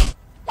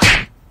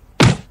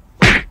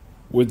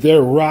 With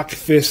their rock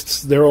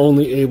fists, they're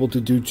only able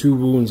to do 2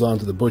 wounds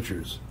onto the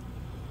Butchers.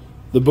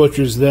 The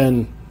Butchers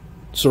then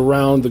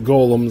surround the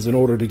Golems in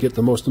order to get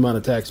the most amount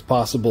of attacks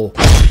possible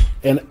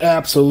and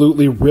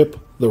absolutely rip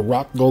the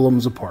rock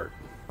Golems apart.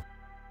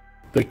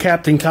 The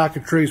Captain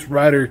Cockatrice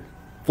Rider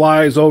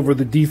flies over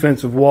the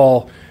defensive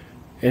wall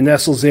and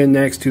nestles in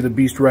next to the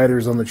Beast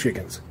Riders on the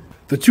chickens.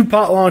 The 2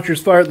 pot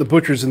launchers fire at the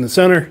Butchers in the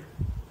center.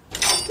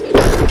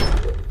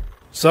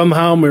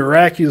 Somehow,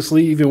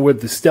 miraculously, even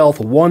with the stealth,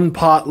 1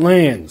 pot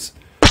lands.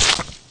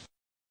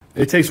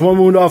 It takes 1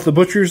 wound off the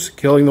Butchers,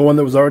 killing the one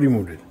that was already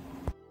wounded.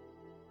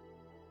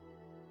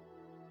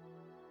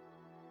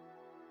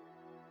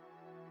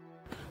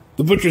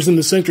 The Butchers in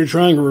the center,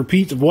 trying a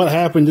repeat of what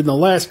happened in the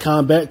last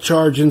combat,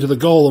 charge into the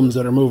Golems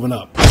that are moving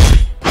up.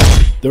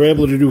 They're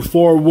able to do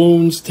 4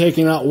 wounds,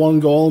 taking out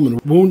 1 Golem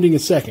and wounding a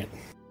second.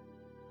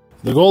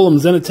 The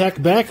Golems then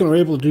attack back and are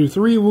able to do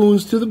 3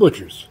 wounds to the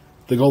Butchers.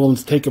 The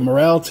Golems take a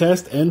morale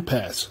test and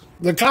pass.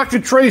 The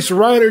Cockatrice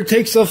Rider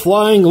takes a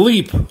flying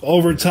leap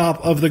over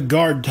top of the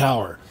guard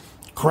tower,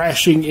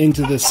 crashing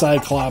into the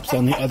Cyclops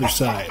on the other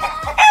side.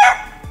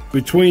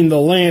 Between the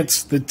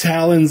lance, the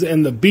talons,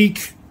 and the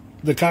beak,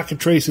 the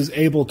Cockatrice is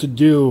able to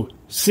do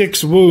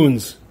 6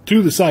 wounds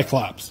to the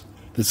Cyclops.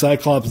 The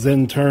Cyclops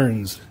then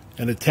turns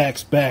and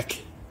attacks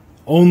back,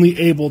 only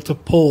able to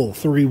pull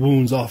 3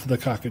 wounds off of the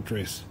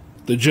Cockatrice.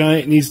 The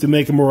Giant needs to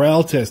make a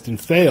morale test and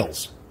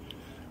fails.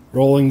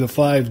 Rolling the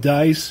 5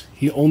 dice,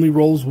 he only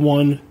rolls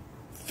 1,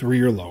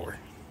 3 or lower.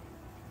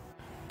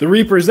 The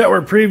Reapers that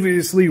were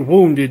previously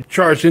wounded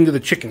charged into the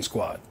chicken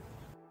squad.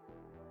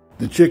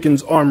 The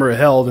chickens' armor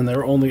held, and they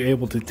were only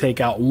able to take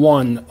out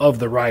 1 of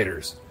the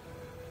Riders.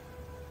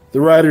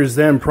 The Riders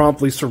then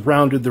promptly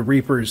surrounded the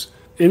Reapers,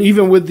 and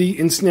even with the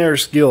ensnare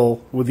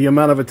skill, with the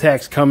amount of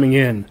attacks coming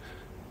in,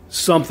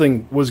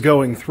 something was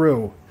going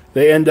through.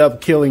 They end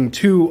up killing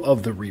 2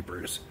 of the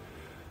Reapers.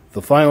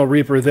 The final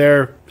Reaper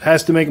there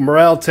has to make a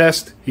morale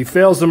test. He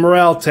fails the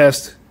morale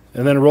test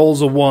and then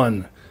rolls a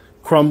 1,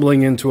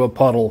 crumbling into a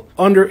puddle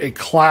under a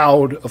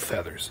cloud of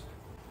feathers.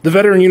 The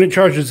veteran unit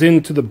charges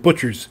into the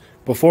Butchers.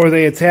 Before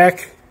they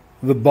attack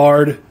the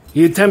Bard,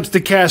 he attempts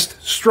to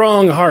cast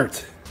Strong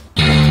Heart.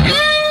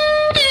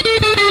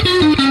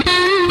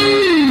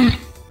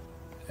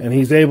 And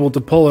he's able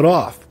to pull it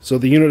off. So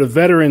the unit of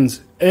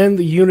Veterans and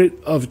the unit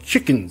of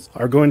Chickens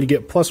are going to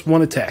get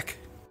 +1 attack.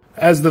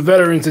 As the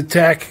Veterans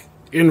attack,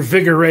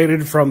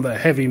 invigorated from the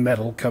heavy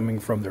metal coming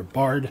from their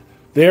Bard,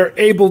 they are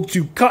able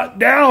to cut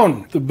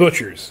down the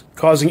Butchers,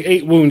 causing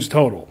 8 wounds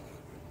total.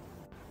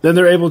 Then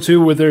they're able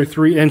to, with their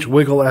 3-inch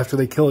wiggle after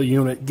they kill a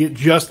unit, get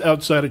just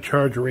outside of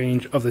charge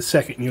range of the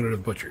second unit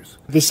of Butchers.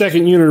 The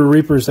second unit of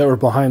Reapers that were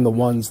behind the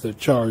ones that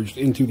charged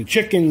into the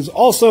Chickens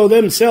also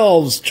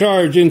themselves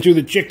charge into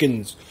the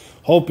Chickens,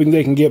 hoping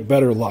they can get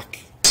better luck.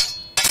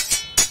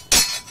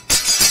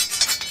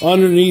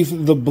 Underneath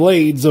the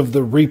blades of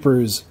the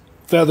Reapers,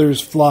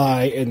 feathers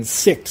fly and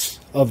 6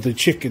 of the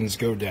chickens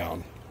go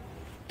down.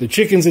 The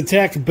chickens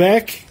attack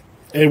back,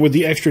 and with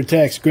the extra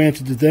attacks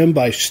granted to them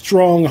by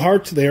Strong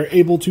Heart, they are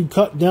able to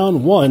cut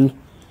down 1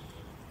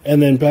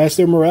 and then pass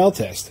their morale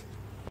test.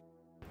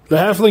 The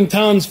Halfling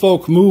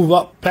Townsfolk move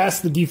up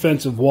past the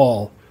defensive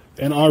wall,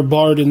 and our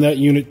bard in that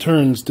unit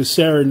turns to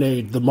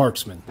serenade the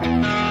Marksmen.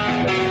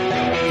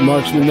 The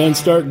Marksmen then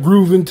start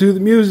grooving to the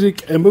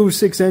music and move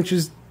 6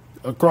 inches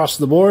across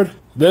the board.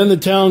 Then the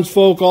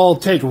Townsfolk all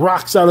take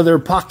rocks out of their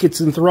pockets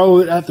and throw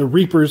it at the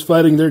Reapers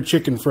fighting their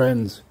chicken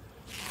friends.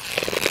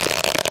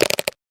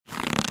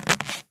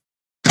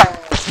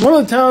 One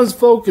of the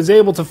Townsfolk is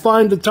able to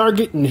find the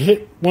target and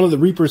hit one of the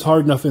Reapers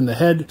hard enough in the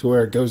head to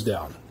where it goes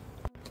down.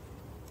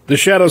 The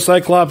Shadow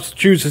Cyclops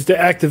chooses to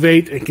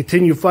activate and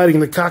continue fighting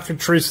the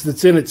cockatrice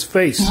that's in its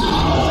face.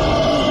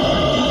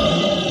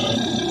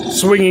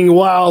 Swinging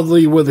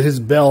wildly with his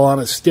bell on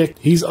a stick,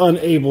 he's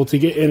unable to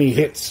get any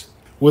hits.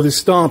 With his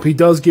stomp, he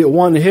does get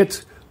 1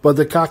 hit, but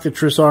the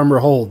cockatrice armor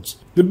holds.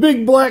 The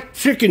big black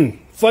chicken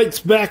fights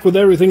back with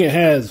everything it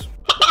has.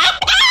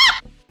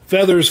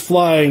 Feathers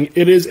flying,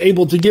 it is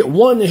able to get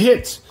 1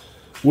 hit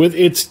with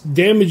its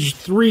damage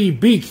 3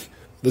 beak.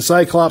 The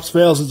Cyclops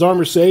fails its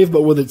armor save,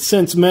 but with its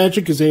sense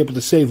magic is able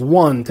to save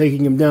 1,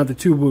 taking him down to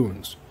 2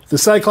 wounds. The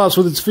Cyclops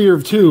with its fear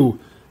of 2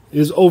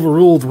 is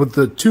overruled with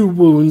the 2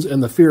 wounds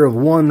and the fear of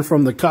 1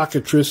 from the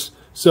cockatrice,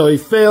 so he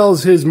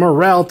fails his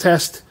morale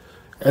test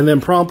and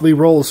then promptly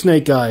rolls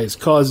snake eyes,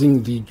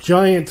 causing the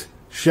giant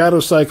Shadow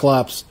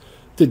Cyclops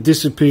to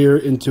disappear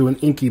into an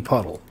inky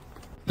puddle.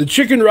 The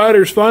Chicken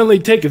Riders finally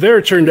take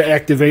their turn to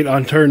activate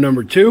on turn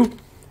number 2.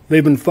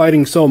 They've been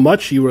fighting so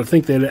much you would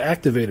think they'd have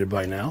activated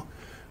by now.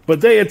 But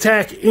they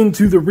attack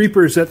into the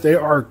Reapers that they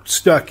are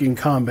stuck in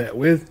combat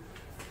with.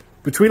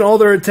 Between all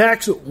their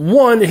attacks,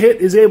 1 hit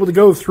is able to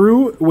go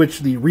through, which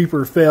the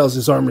Reaper fails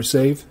his armor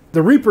save.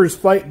 The Reapers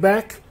fight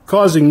back,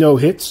 causing no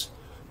hits.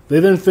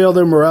 They then fail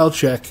their morale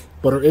check,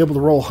 but are able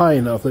to roll high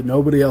enough that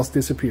nobody else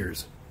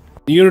disappears.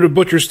 The unit of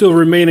Butchers still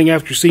remaining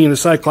after seeing the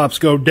Cyclops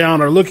go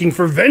down are looking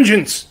for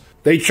vengeance.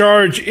 They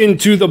charge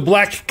into the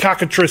black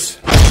cockatrice.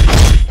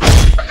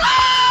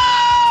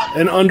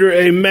 And under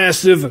a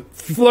massive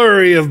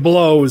flurry of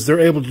blows,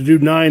 they're able to do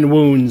 9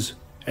 wounds.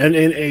 And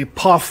in a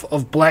puff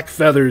of black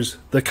feathers,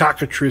 the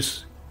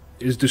cockatrice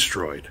is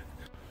destroyed.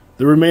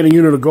 The remaining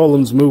unit of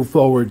Golems move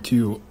forward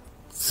to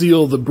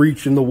seal the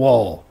breach in the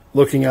wall,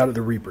 looking out at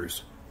the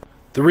Reapers.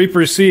 The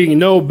Reapers, seeing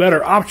no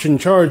better option,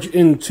 charge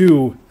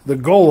into the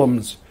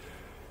Golems.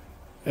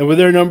 And with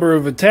their number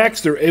of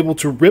attacks, they're able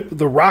to rip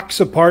the rocks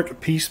apart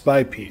piece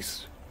by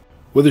piece.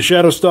 With the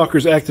Shadow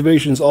Stalker's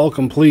activations all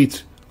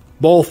complete,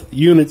 both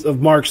units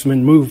of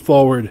Marksmen move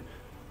forward,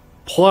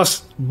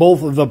 plus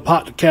both of the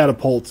pot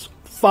catapults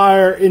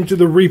fire into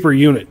the Reaper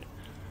unit.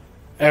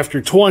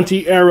 After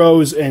 20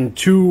 arrows and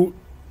 2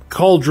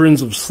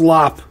 cauldrons of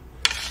slop,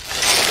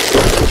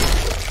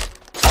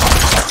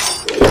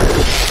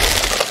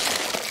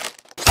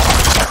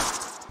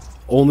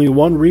 only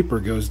 1 Reaper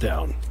goes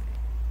down.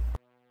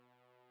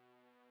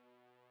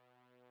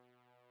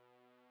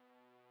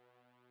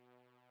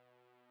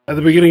 At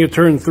the beginning of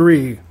turn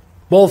 3,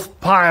 both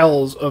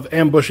piles of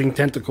ambushing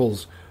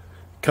tentacles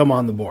come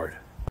on the board.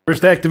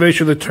 First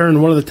activation of the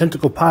turn, one of the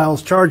tentacle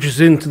piles charges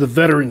into the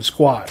veteran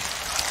squad.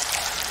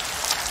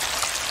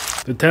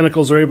 The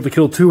tentacles are able to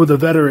kill 2 of the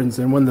veterans,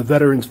 and when the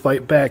veterans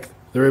fight back,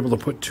 they're able to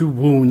put 2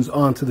 wounds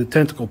onto the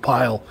tentacle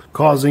pile,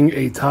 causing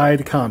a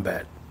tied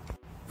combat.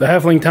 The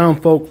Halfling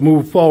Townfolk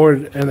move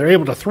forward, and they're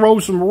able to throw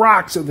some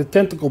rocks at the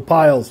tentacle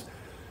piles,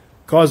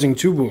 causing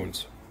 2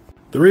 wounds.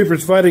 The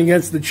Reapers fighting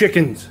against the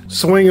chickens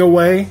swing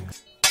away.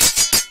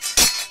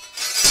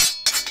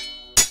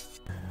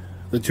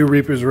 The 2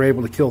 Reapers are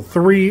able to kill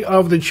 3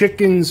 of the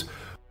chickens,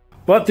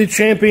 but the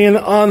champion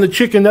on the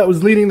chicken that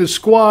was leading the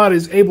squad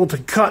is able to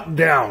cut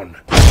down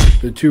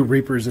the 2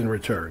 Reapers in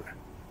return.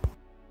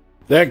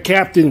 That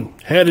captain,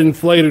 head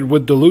inflated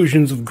with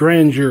delusions of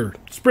grandeur,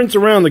 sprints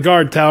around the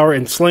guard tower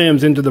and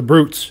slams into the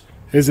brutes.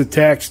 His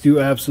attacks do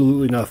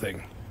absolutely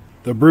nothing.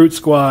 The brute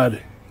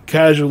squad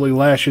casually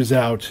lashes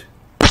out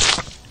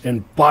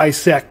and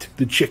bisect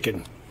the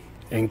chicken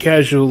and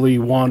casually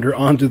wander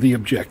onto the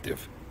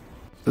objective.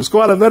 The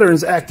squad of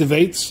veterans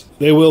activates.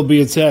 They will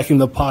be attacking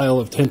the pile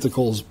of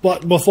tentacles,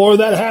 but before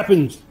that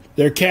happens,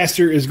 their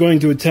caster is going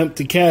to attempt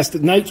to cast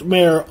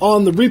Nightmare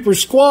on the Reaper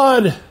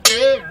squad,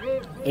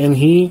 and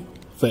he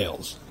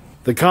fails.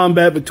 The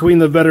combat between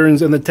the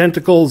veterans and the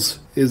tentacles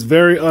is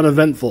very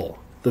uneventful.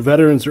 The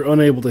veterans are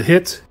unable to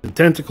hit. The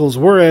tentacles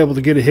were able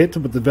to get a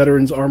hit, but the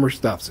veterans' armor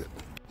stops it.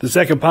 The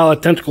second pile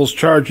of tentacles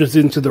charges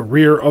into the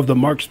rear of the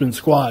Marksman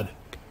squad.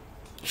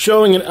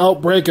 Showing an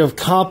outbreak of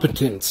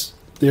competence,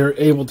 they are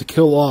able to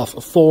kill off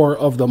 4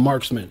 of the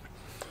Marksmen.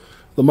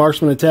 The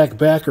Marksmen attack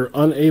back, are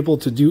unable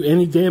to do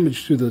any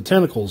damage to the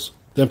tentacles,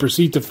 then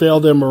proceed to fail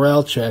their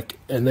morale check,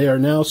 and they are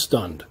now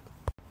stunned.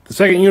 The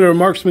second unit of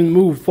Marksmen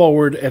move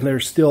forward, and they're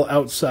still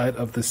outside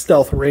of the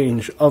stealth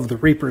range of the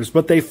Reapers,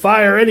 but they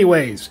fire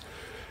anyways,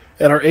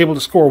 and are able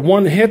to score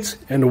 1 hit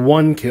and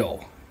 1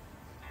 kill.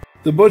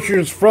 The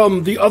butchers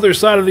from the other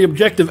side of the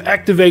objective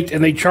activate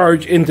and they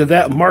charge into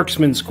that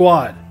marksman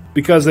squad.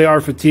 Because they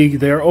are fatigued,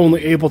 they are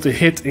only able to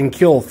hit and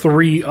kill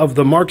 3 of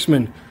the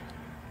marksmen.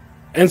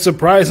 And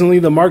surprisingly,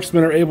 the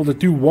marksmen are able to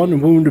do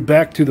 1 wound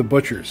back to the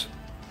butchers.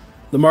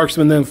 The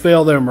marksmen then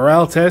fail their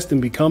morale test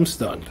and become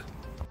stunned.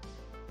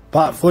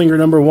 Pot Flinger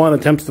number 1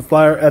 attempts to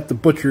fire at the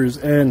butchers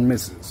and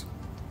misses.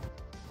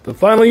 The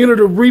final unit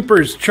of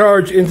Reapers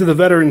charge into the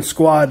veteran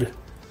squad.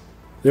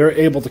 They're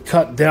able to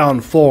cut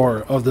down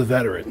 4 of the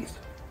veterans.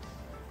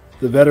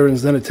 The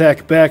veterans then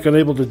attack back,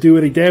 unable to do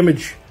any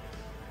damage,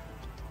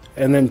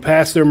 and then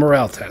pass their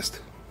morale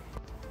test.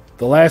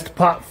 The last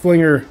Pot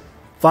Flinger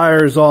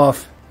fires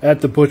off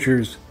at the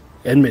butchers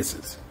and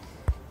misses.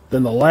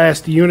 Then the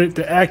last unit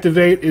to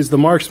activate is the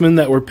marksmen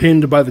that were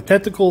pinned by the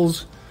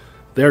tentacles.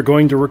 They're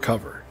going to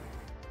recover.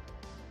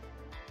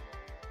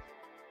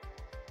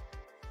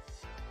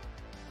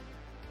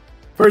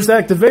 First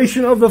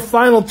activation of the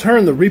final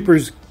turn, the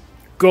Reapers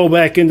go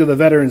back into the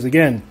veterans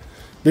again.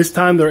 This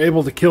time they're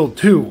able to kill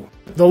 2.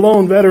 The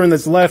lone veteran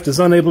that's left is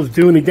unable to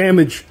do any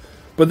damage,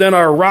 but then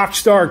our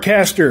Rockstar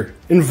caster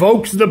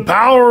invokes the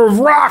power of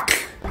rock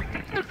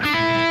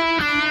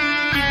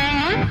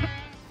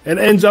and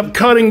ends up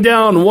cutting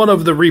down one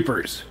of the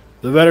Reapers.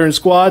 The veteran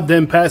squad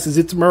then passes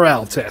its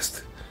morale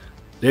test.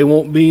 They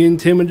won't be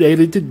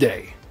intimidated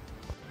today.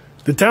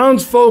 The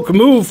townsfolk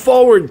move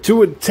forward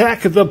to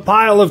attack the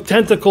pile of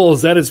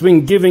tentacles that has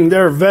been giving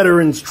their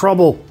veterans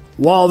trouble.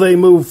 While they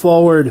move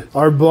forward,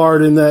 our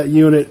bard in that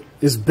unit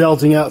is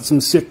belting out some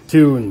sick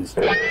tunes,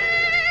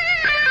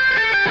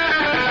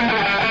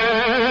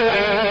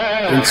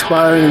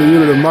 inspiring the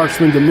unit of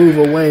marksmen to move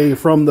away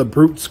from the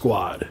brute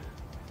squad.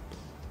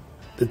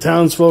 The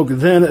townsfolk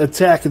then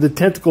attack the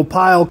tentacle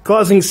pile,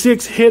 causing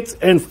 6 hits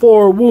and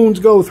 4 wounds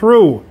go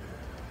through.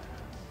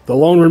 The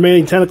lone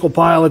remaining tentacle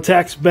pile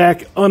attacks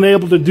back,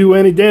 unable to do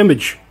any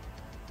damage.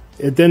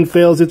 It then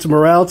fails its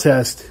morale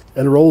test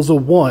and rolls a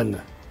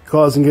 1,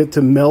 causing it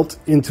to melt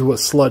into a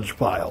sludge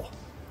pile,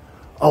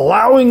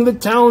 allowing the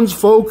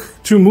townsfolk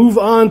to move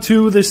on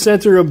to the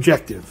center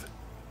objective.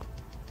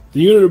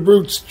 The unit of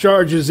brutes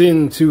charges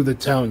into the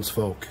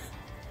townsfolk.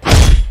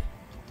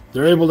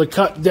 They're able to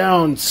cut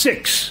down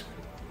 6.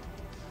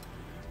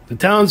 The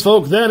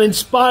townsfolk then,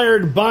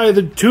 inspired by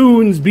the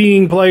tunes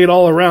being played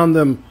all around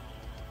them,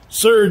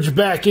 surge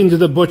back into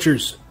the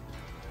butchers.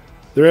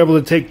 They're able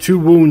to take 2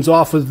 wounds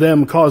off of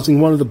them, causing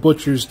one of the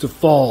butchers to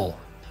fall.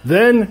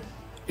 Then,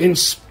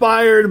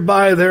 inspired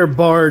by their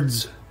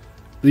bards,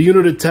 the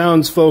unit of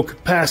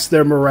townsfolk pass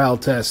their morale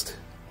test.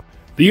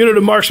 The unit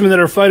of marksmen that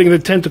are fighting the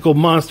tentacle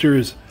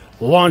monsters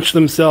launch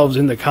themselves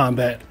into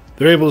combat.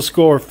 They're able to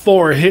score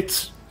 4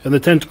 hits, and the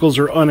tentacles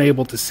are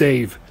unable to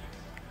save.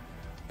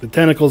 The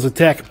tentacles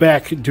attack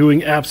back,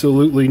 doing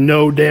absolutely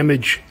no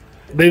damage.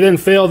 They then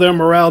fail their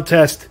morale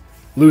test,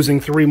 losing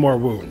 3 more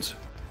wounds.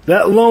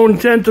 That lone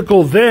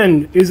tentacle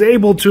then is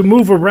able to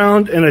move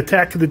around and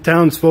attack the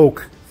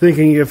townsfolk,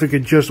 thinking if it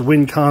could just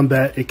win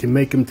combat, it can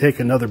make him take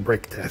another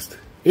break test.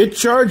 It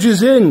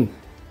charges in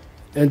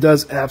and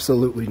does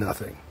absolutely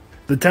nothing.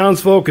 The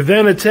townsfolk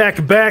then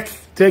attack back,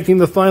 taking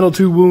the final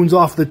 2 wounds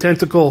off the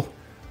tentacle.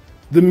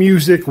 The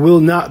music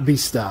will not be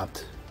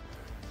stopped.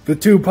 The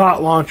 2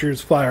 pot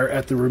launchers fire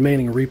at the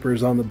remaining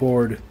Reapers on the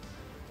board.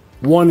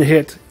 1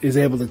 hit is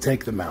able to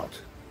take them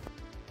out.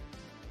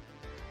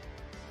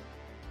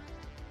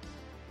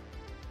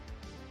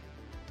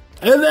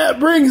 And that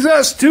brings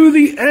us to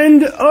the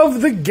end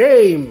of the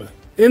game.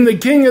 In the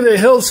King of the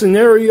Hill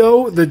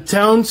scenario, the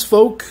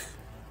townsfolk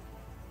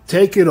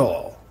take it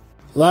all.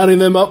 Lining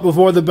them up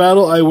before the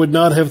battle, I would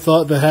not have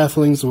thought the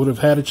Halflings would have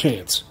had a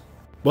chance.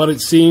 But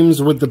it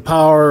seems with the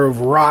power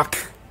of rock,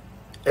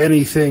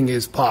 anything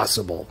is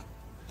possible.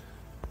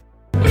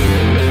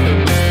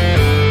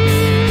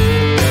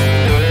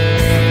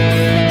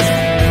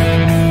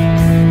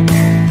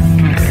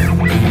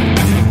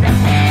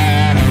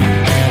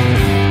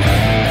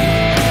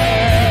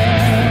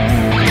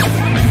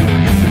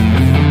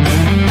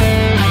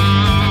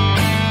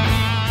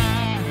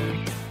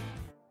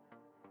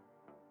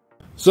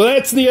 So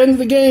that's the end of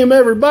the game,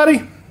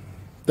 everybody.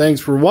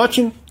 Thanks for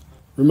watching.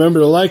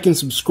 Remember to like and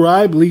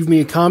subscribe, leave me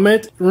a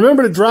comment.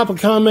 Remember to drop a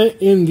comment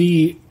in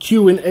the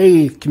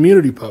Q&A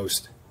community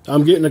post.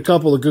 I'm getting a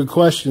couple of good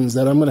questions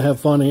that I'm going to have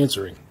fun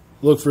answering.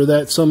 Look for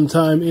that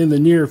sometime in the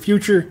near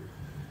future.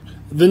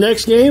 The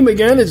next game,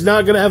 again, is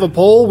not going to have a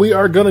poll. We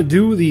are going to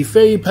do the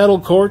Fey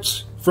Petal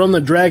Courts from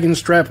the Dragon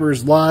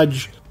Strapper's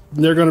Lodge.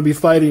 They're going to be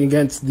fighting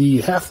against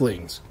the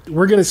Halflings.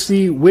 We're going to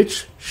see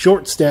which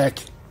short stack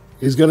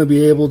is going to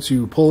be able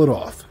to pull it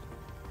off.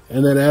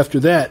 And then after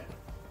that,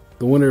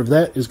 the winner of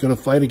that is going to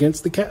fight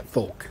against the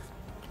Catfolk.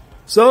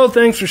 So,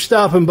 thanks for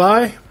stopping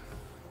by.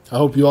 I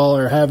hope you all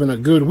are having a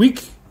good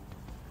week.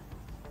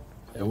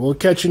 And we'll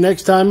catch you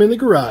next time in the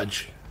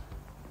garage.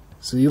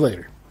 See you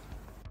later.